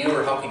help you,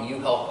 or how can you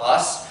help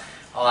us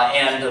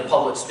and the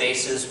public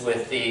spaces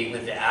with the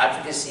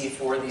advocacy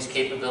for these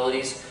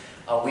capabilities.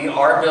 We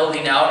are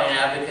building out an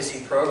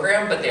advocacy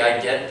program, but the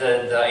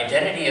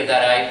identity of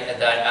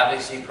that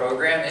advocacy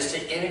program is to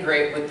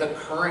integrate with the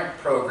current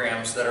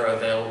programs that are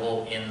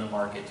available in the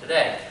market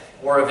today,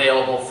 or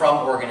available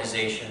from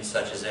organizations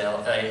such as the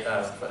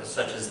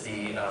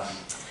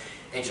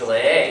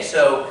HLAA.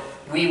 So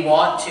we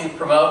want to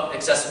promote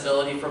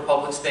accessibility for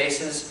public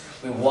spaces.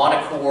 We want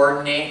to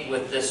coordinate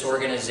with this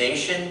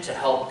organization to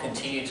help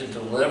continue to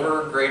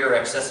deliver greater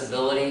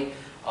accessibility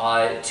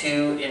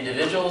to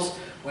individuals.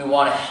 We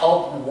want to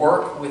help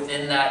work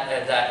within that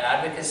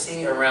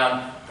advocacy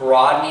around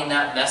broadening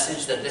that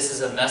message, that this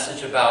is a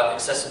message about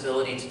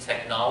accessibility to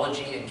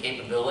technology and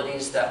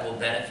capabilities that will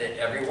benefit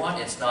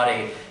everyone. It's not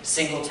a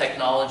single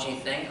technology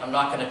thing. I'm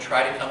not going to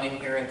try to come in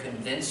here and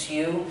convince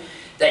you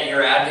that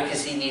your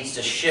advocacy needs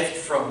to shift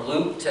from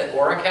Loop to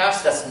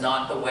Auracast. That's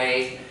not the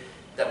way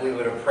that we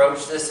would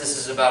approach this. This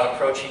is about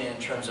approaching it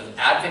in terms of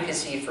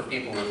advocacy for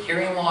people with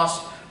hearing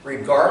loss,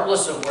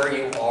 regardless of where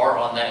you are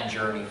on that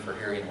journey for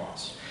hearing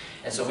loss.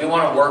 And so we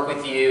want to work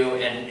with you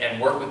and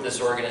work with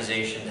this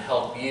organization to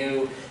help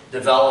you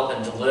develop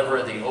and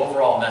deliver the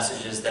overall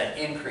messages that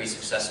increase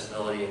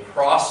accessibility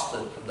across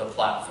the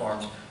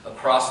platforms,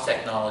 across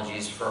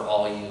technologies for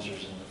all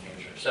users in the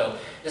future. So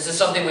this is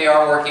something we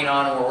are working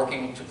on, and we're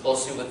working too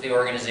closely with the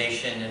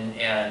organization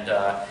and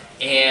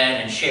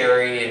Anne and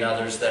Sherry and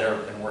others that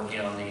have been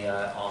working on the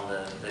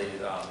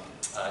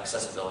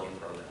accessibility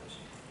programs,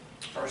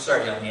 or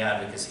sorry, on the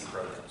advocacy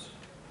programs.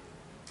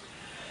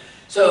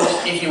 So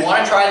if you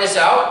want to try this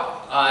out,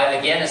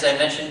 again, as I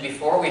mentioned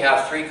before, we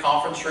have 3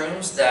 conference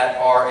rooms that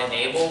are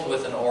enabled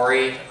with an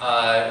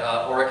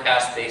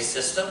Auracast-based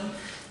system.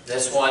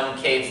 This one,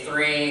 Cave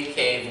 3,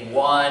 Cave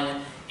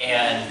 1,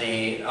 and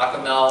the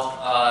Acamel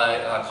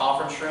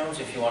conference rooms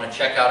if you want to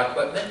check out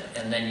equipment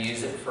and then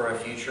use it for a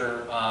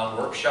future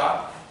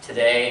workshop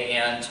today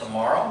and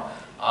tomorrow.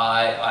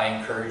 I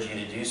encourage you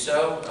to do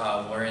so.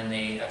 We're in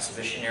the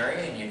exhibition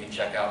area, and you can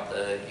check out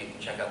the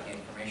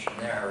information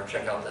there, or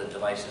check out the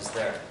devices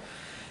there.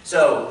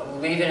 So,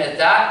 leaving it at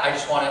that, I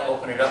just want to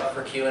open it up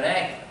for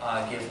Q&A.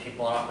 Give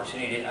people an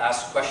opportunity to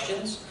ask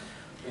questions.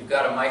 We've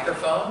got a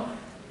microphone.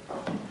 I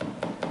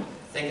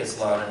think it's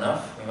loud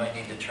enough. We might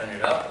need to turn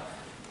it up.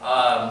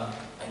 I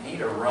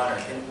need a runner.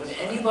 Would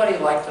anybody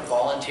like to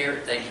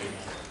volunteer? Thank you.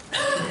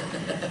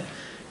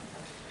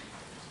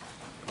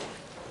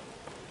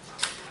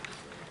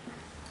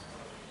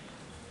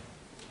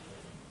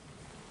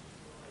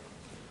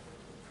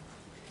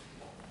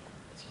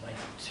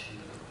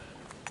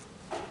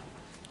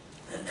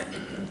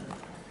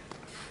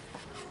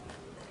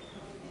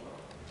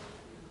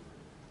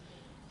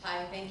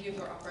 Hi, thank you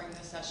for offering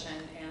this session,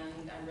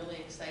 and I'm really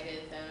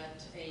excited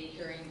that a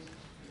hearing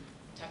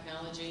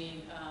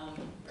technology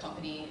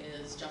company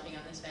is jumping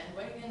on this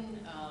bandwagon,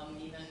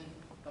 even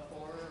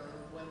before or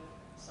with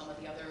some of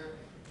the other,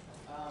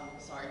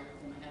 sorry,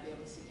 you might not be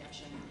able to see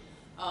caption,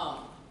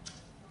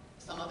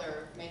 some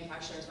other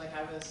manufacturers. Like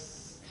I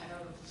was kind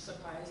of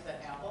surprised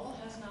that Apple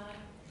has not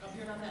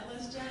appeared on that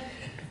list yet.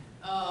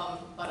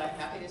 But I'm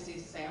happy to see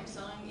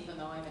Samsung, even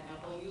though I'm an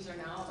Apple user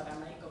now, but I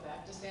might go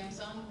back to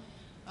Samsung.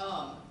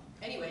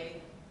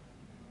 Anyway,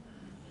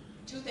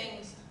 two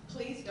things.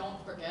 Please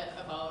don't forget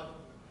about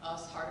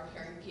us hard of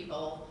hearing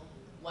people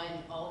when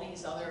all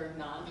these other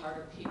non-hard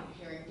of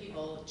hearing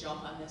people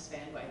jump on this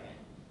bandwagon.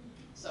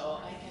 So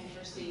I can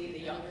foresee the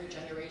younger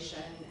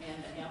generation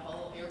and the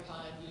Apple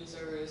AirPod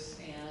users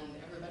and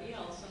everybody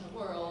else in the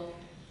world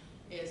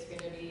is going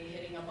to be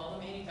hitting up all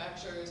the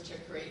manufacturers to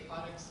create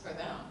products for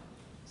them.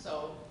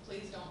 So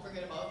please don't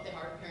forget about the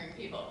hard of hearing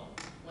people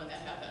when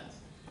that happens.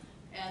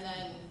 And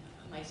then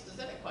my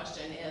specific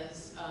question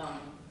is,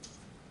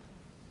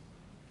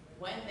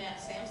 when that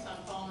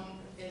Samsung phone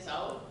is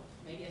out,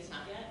 maybe it's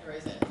not yet, or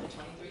is it the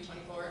 23,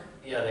 24?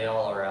 Yeah, they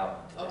all are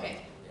out.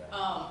 Okay.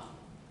 Yeah.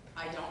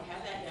 I don't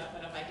have that yet,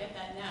 but if I get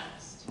that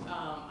next,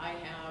 I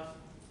have,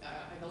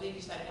 I believe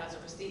you said it has a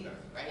receiver,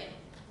 right?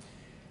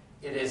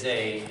 It's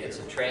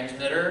a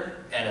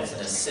transmitter and it's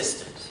an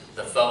assistant,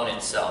 the phone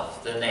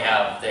itself. Then they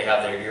have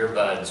their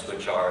earbuds,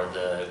 which are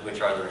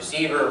the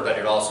receiver, but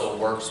it also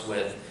works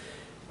with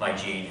my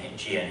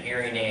GN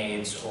hearing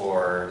aids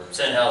or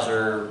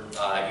Sennheiser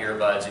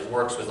earbuds. It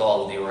works with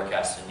all of the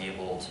Auracast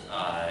enabled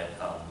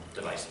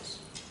devices.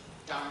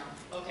 Darn.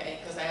 Okay,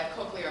 because I have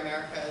Cochlear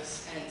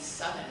Americas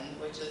N7,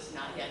 which is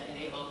not yet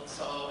enabled,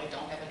 so I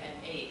don't have an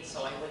N8,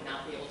 so I would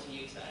not be able to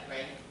use that,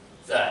 right?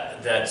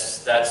 That's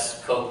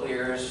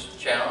Cochlear's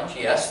challenge.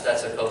 Yes,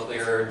 that's a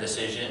Cochlear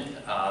decision,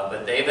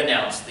 but they've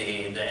announced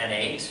the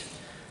N8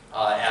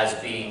 as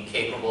being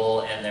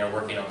capable, and they're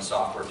working on the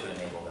software to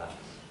enable that.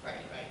 Right.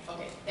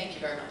 Okay, thank you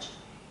very much.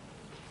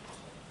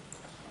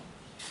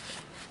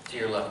 To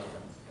your left.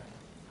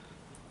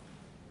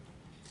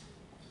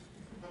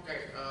 Okay,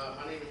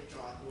 my name is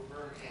John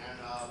Hoover, and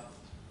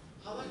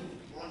how much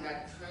on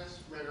that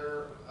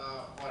transmitter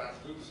or that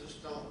loop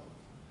system,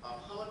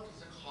 how much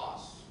does it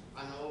cost?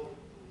 I know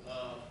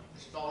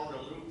installing the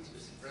loops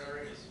is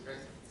very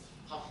expensive,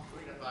 costs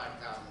 $3,000 to $5,000.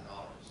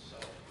 So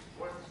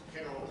what's the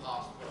general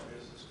cost for a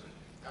business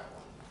to have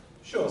one?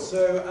 Sure.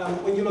 So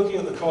when you're looking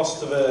at the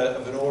cost of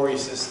an Ori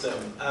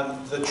system,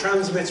 the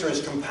transmitter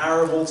is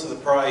comparable to the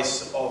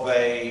price of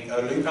a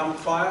loop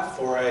amplifier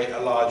for a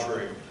large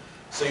room.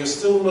 So you're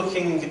still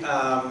looking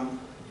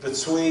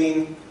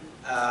between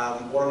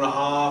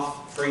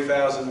 $1,500 to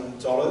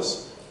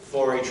 $3,000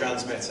 for a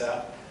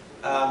transmitter,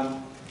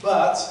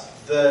 but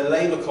the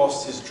labor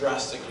cost is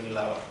drastically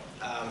lower,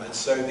 and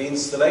so the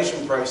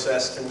installation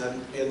process can then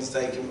be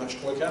undertaken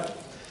much quicker.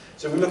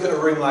 So if we look at a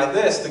room like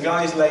this, the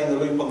guys laying the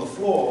loop on the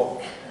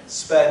floor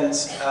spent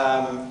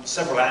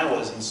several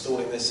hours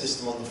installing this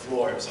system on the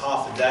floor. It was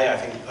half a day, I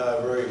think,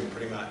 per room,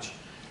 pretty much,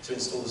 to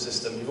install the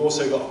system. You've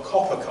also got a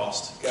copper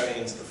cost going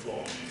into the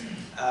floor.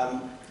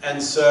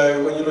 And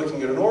so when you're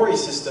looking at an Ori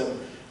system,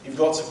 you've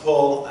got to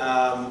pull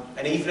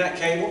an Ethernet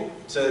cable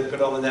to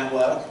put on the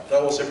network.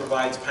 That also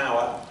provides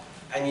power,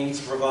 and you need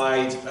to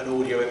provide an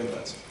audio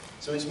input.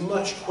 So it's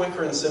much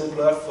quicker and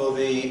simpler for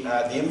the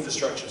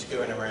infrastructure to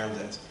go in around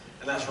it.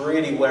 And that's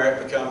really where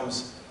it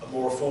becomes a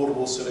more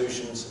affordable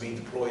solution to be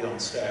deployed on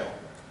scale.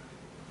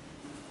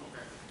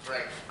 Okay,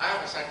 great. I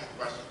have a second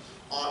question.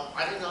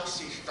 I did not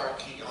see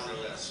Starkey on the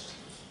list.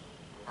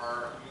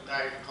 Are you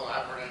guys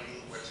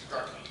collaborating with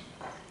Starkey?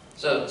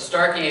 So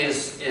Starkey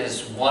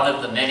is one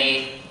of the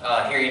many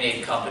hearing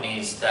aid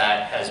companies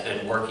that has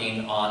been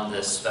working on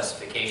this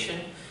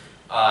specification,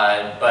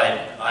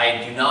 but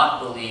I do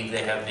not believe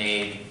they have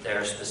made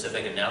their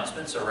specific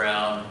announcements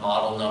around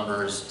model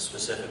numbers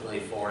specifically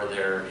for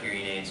their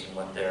hearing aids and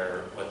what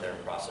their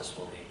process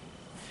will be.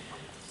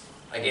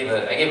 I gave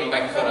a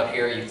microphone up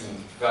here. You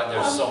can go out.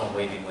 There's someone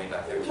waving way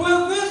back there.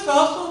 Will this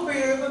also be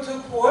able to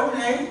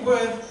coordinate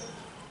with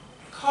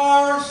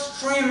car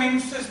streaming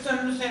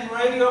systems and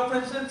radio? For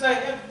instance, I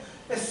have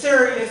a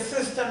Sirius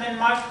system in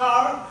my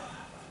car.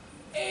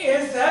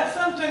 Is that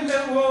something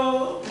that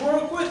will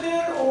work with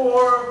it,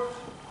 or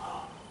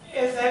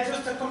is that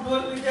just a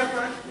completely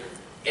different?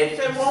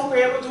 They won't be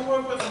able to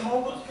work with a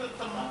mobile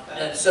system like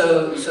that.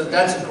 So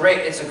that's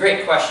it's a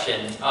great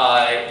question.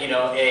 You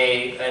know,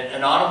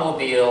 an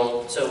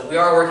automobile. So we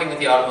are working with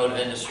the automotive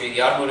industry.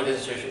 The automotive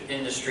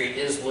industry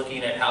is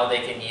looking at how they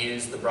can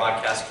use the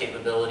broadcast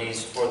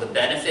capabilities for the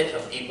benefit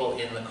of people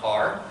in the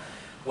car,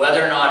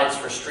 whether or not it's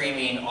for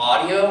streaming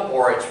audio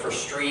or it's for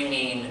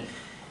streaming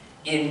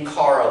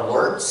in-car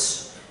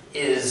alerts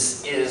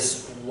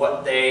is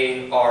what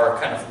they are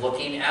kind of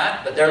looking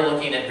at, but they're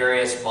looking at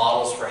various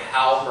models for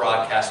how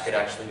broadcast could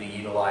actually be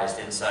utilized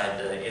inside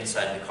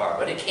the car.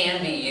 But it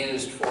can be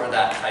used for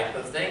that type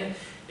of thing.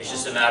 It's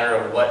just a matter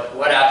of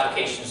what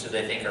applications do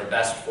they think are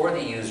best for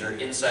the user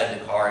inside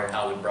the car and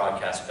how we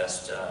broadcast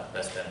best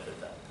benefit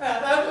them.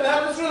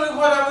 That was really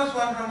what I was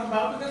wondering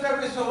about, because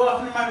every so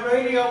often my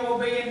radio will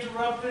be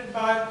interrupted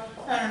by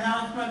an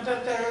announcement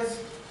that there's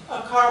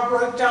a car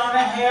breakdown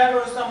ahead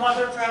or some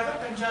other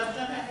traffic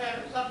congestion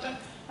ahead or something,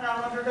 And I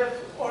wondered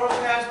if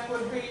Auracast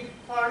would be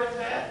part of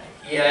that.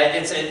 Yeah,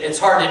 it's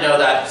hard to know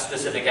that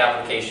specific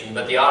application,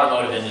 but the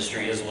automotive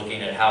industry is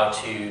looking at how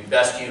to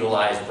best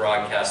utilize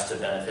broadcast to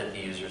benefit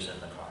the users in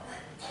the car.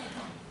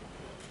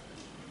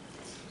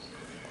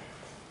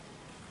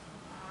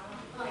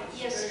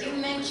 Yes, you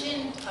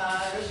mentioned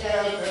that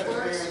it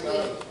works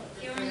with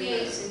hearing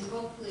aids and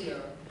cochlear,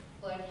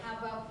 but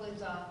how about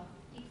with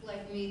people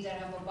like me that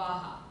have a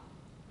Baja?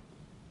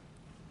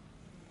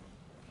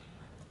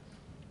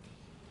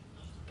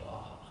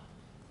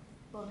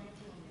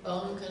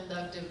 Bone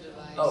conductive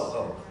device.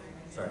 Oh,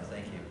 sorry,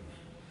 thank you.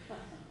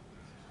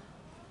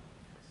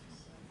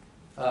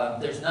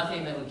 There's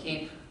nothing that would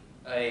keep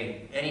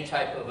any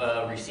type of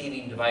a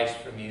receiving device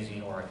from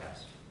using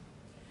Auracast.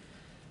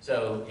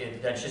 So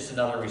that's just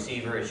another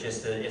receiver.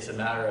 It's a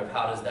matter of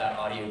how does that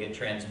audio get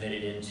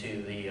transmitted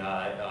into the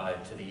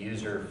to the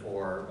user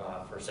for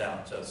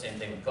sound. So same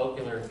thing with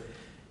cochlear.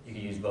 You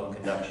can use bone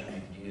conduction.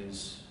 You can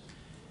use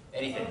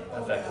anything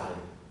effectively.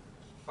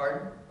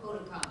 Pardon?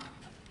 Oticon.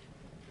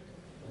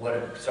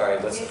 Sorry,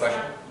 what's the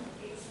question?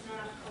 It's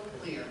not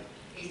cochlear,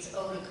 it's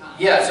Oticon.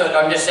 Yeah, so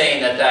I'm just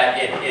saying that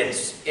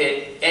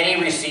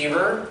any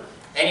receiver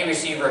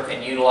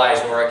can utilize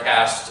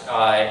Auracast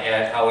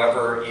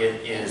however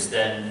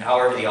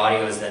the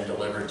audio is then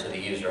delivered to the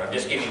user. I'm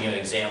just giving you an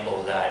example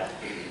of that.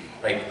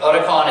 Like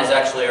Oticon has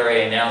actually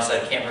already announced, I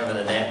can't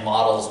remember the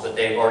models, but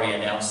they've already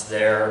announced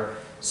their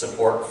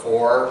support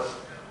for,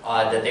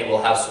 that they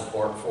will have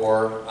support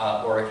for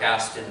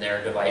Auracast in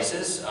their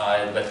devices,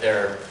 but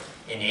they're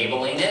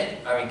enabling it,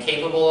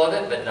 capable of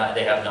it, but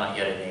they have not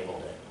yet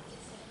enabled it.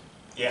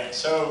 Yeah,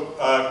 so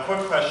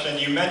quick question.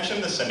 You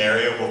mentioned the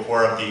scenario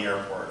before of the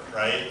airport,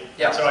 right?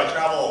 Yeah. So I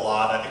travel a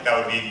lot. I think that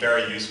would be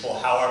very useful.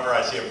 However,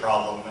 I see a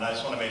problem, and I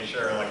just want to make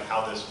sure like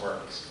how this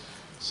works.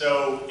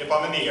 So if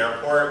I'm in the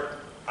airport,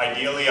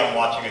 ideally I'm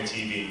watching a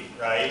TV,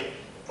 right?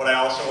 But I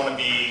also want to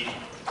be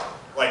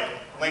like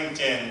linked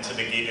in to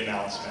the gate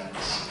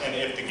announcements. And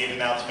if the gate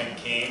announcement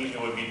came,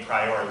 it would be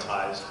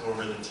prioritized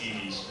over the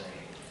TV screen.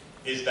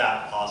 Is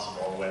that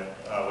possible with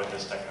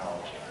this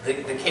technology?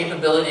 The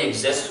capability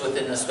exists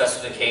within the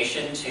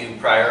specification to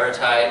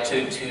prioritize,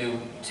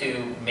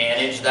 to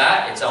manage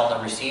that. It's on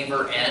the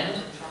receiver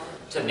end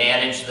to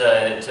manage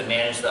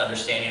the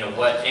understanding of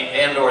what,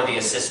 or the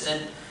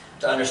assistant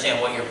to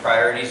understand what your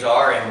priorities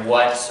are and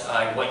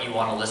what you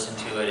want to listen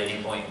to at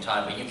any point in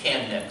time. But you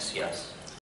can mix, yes.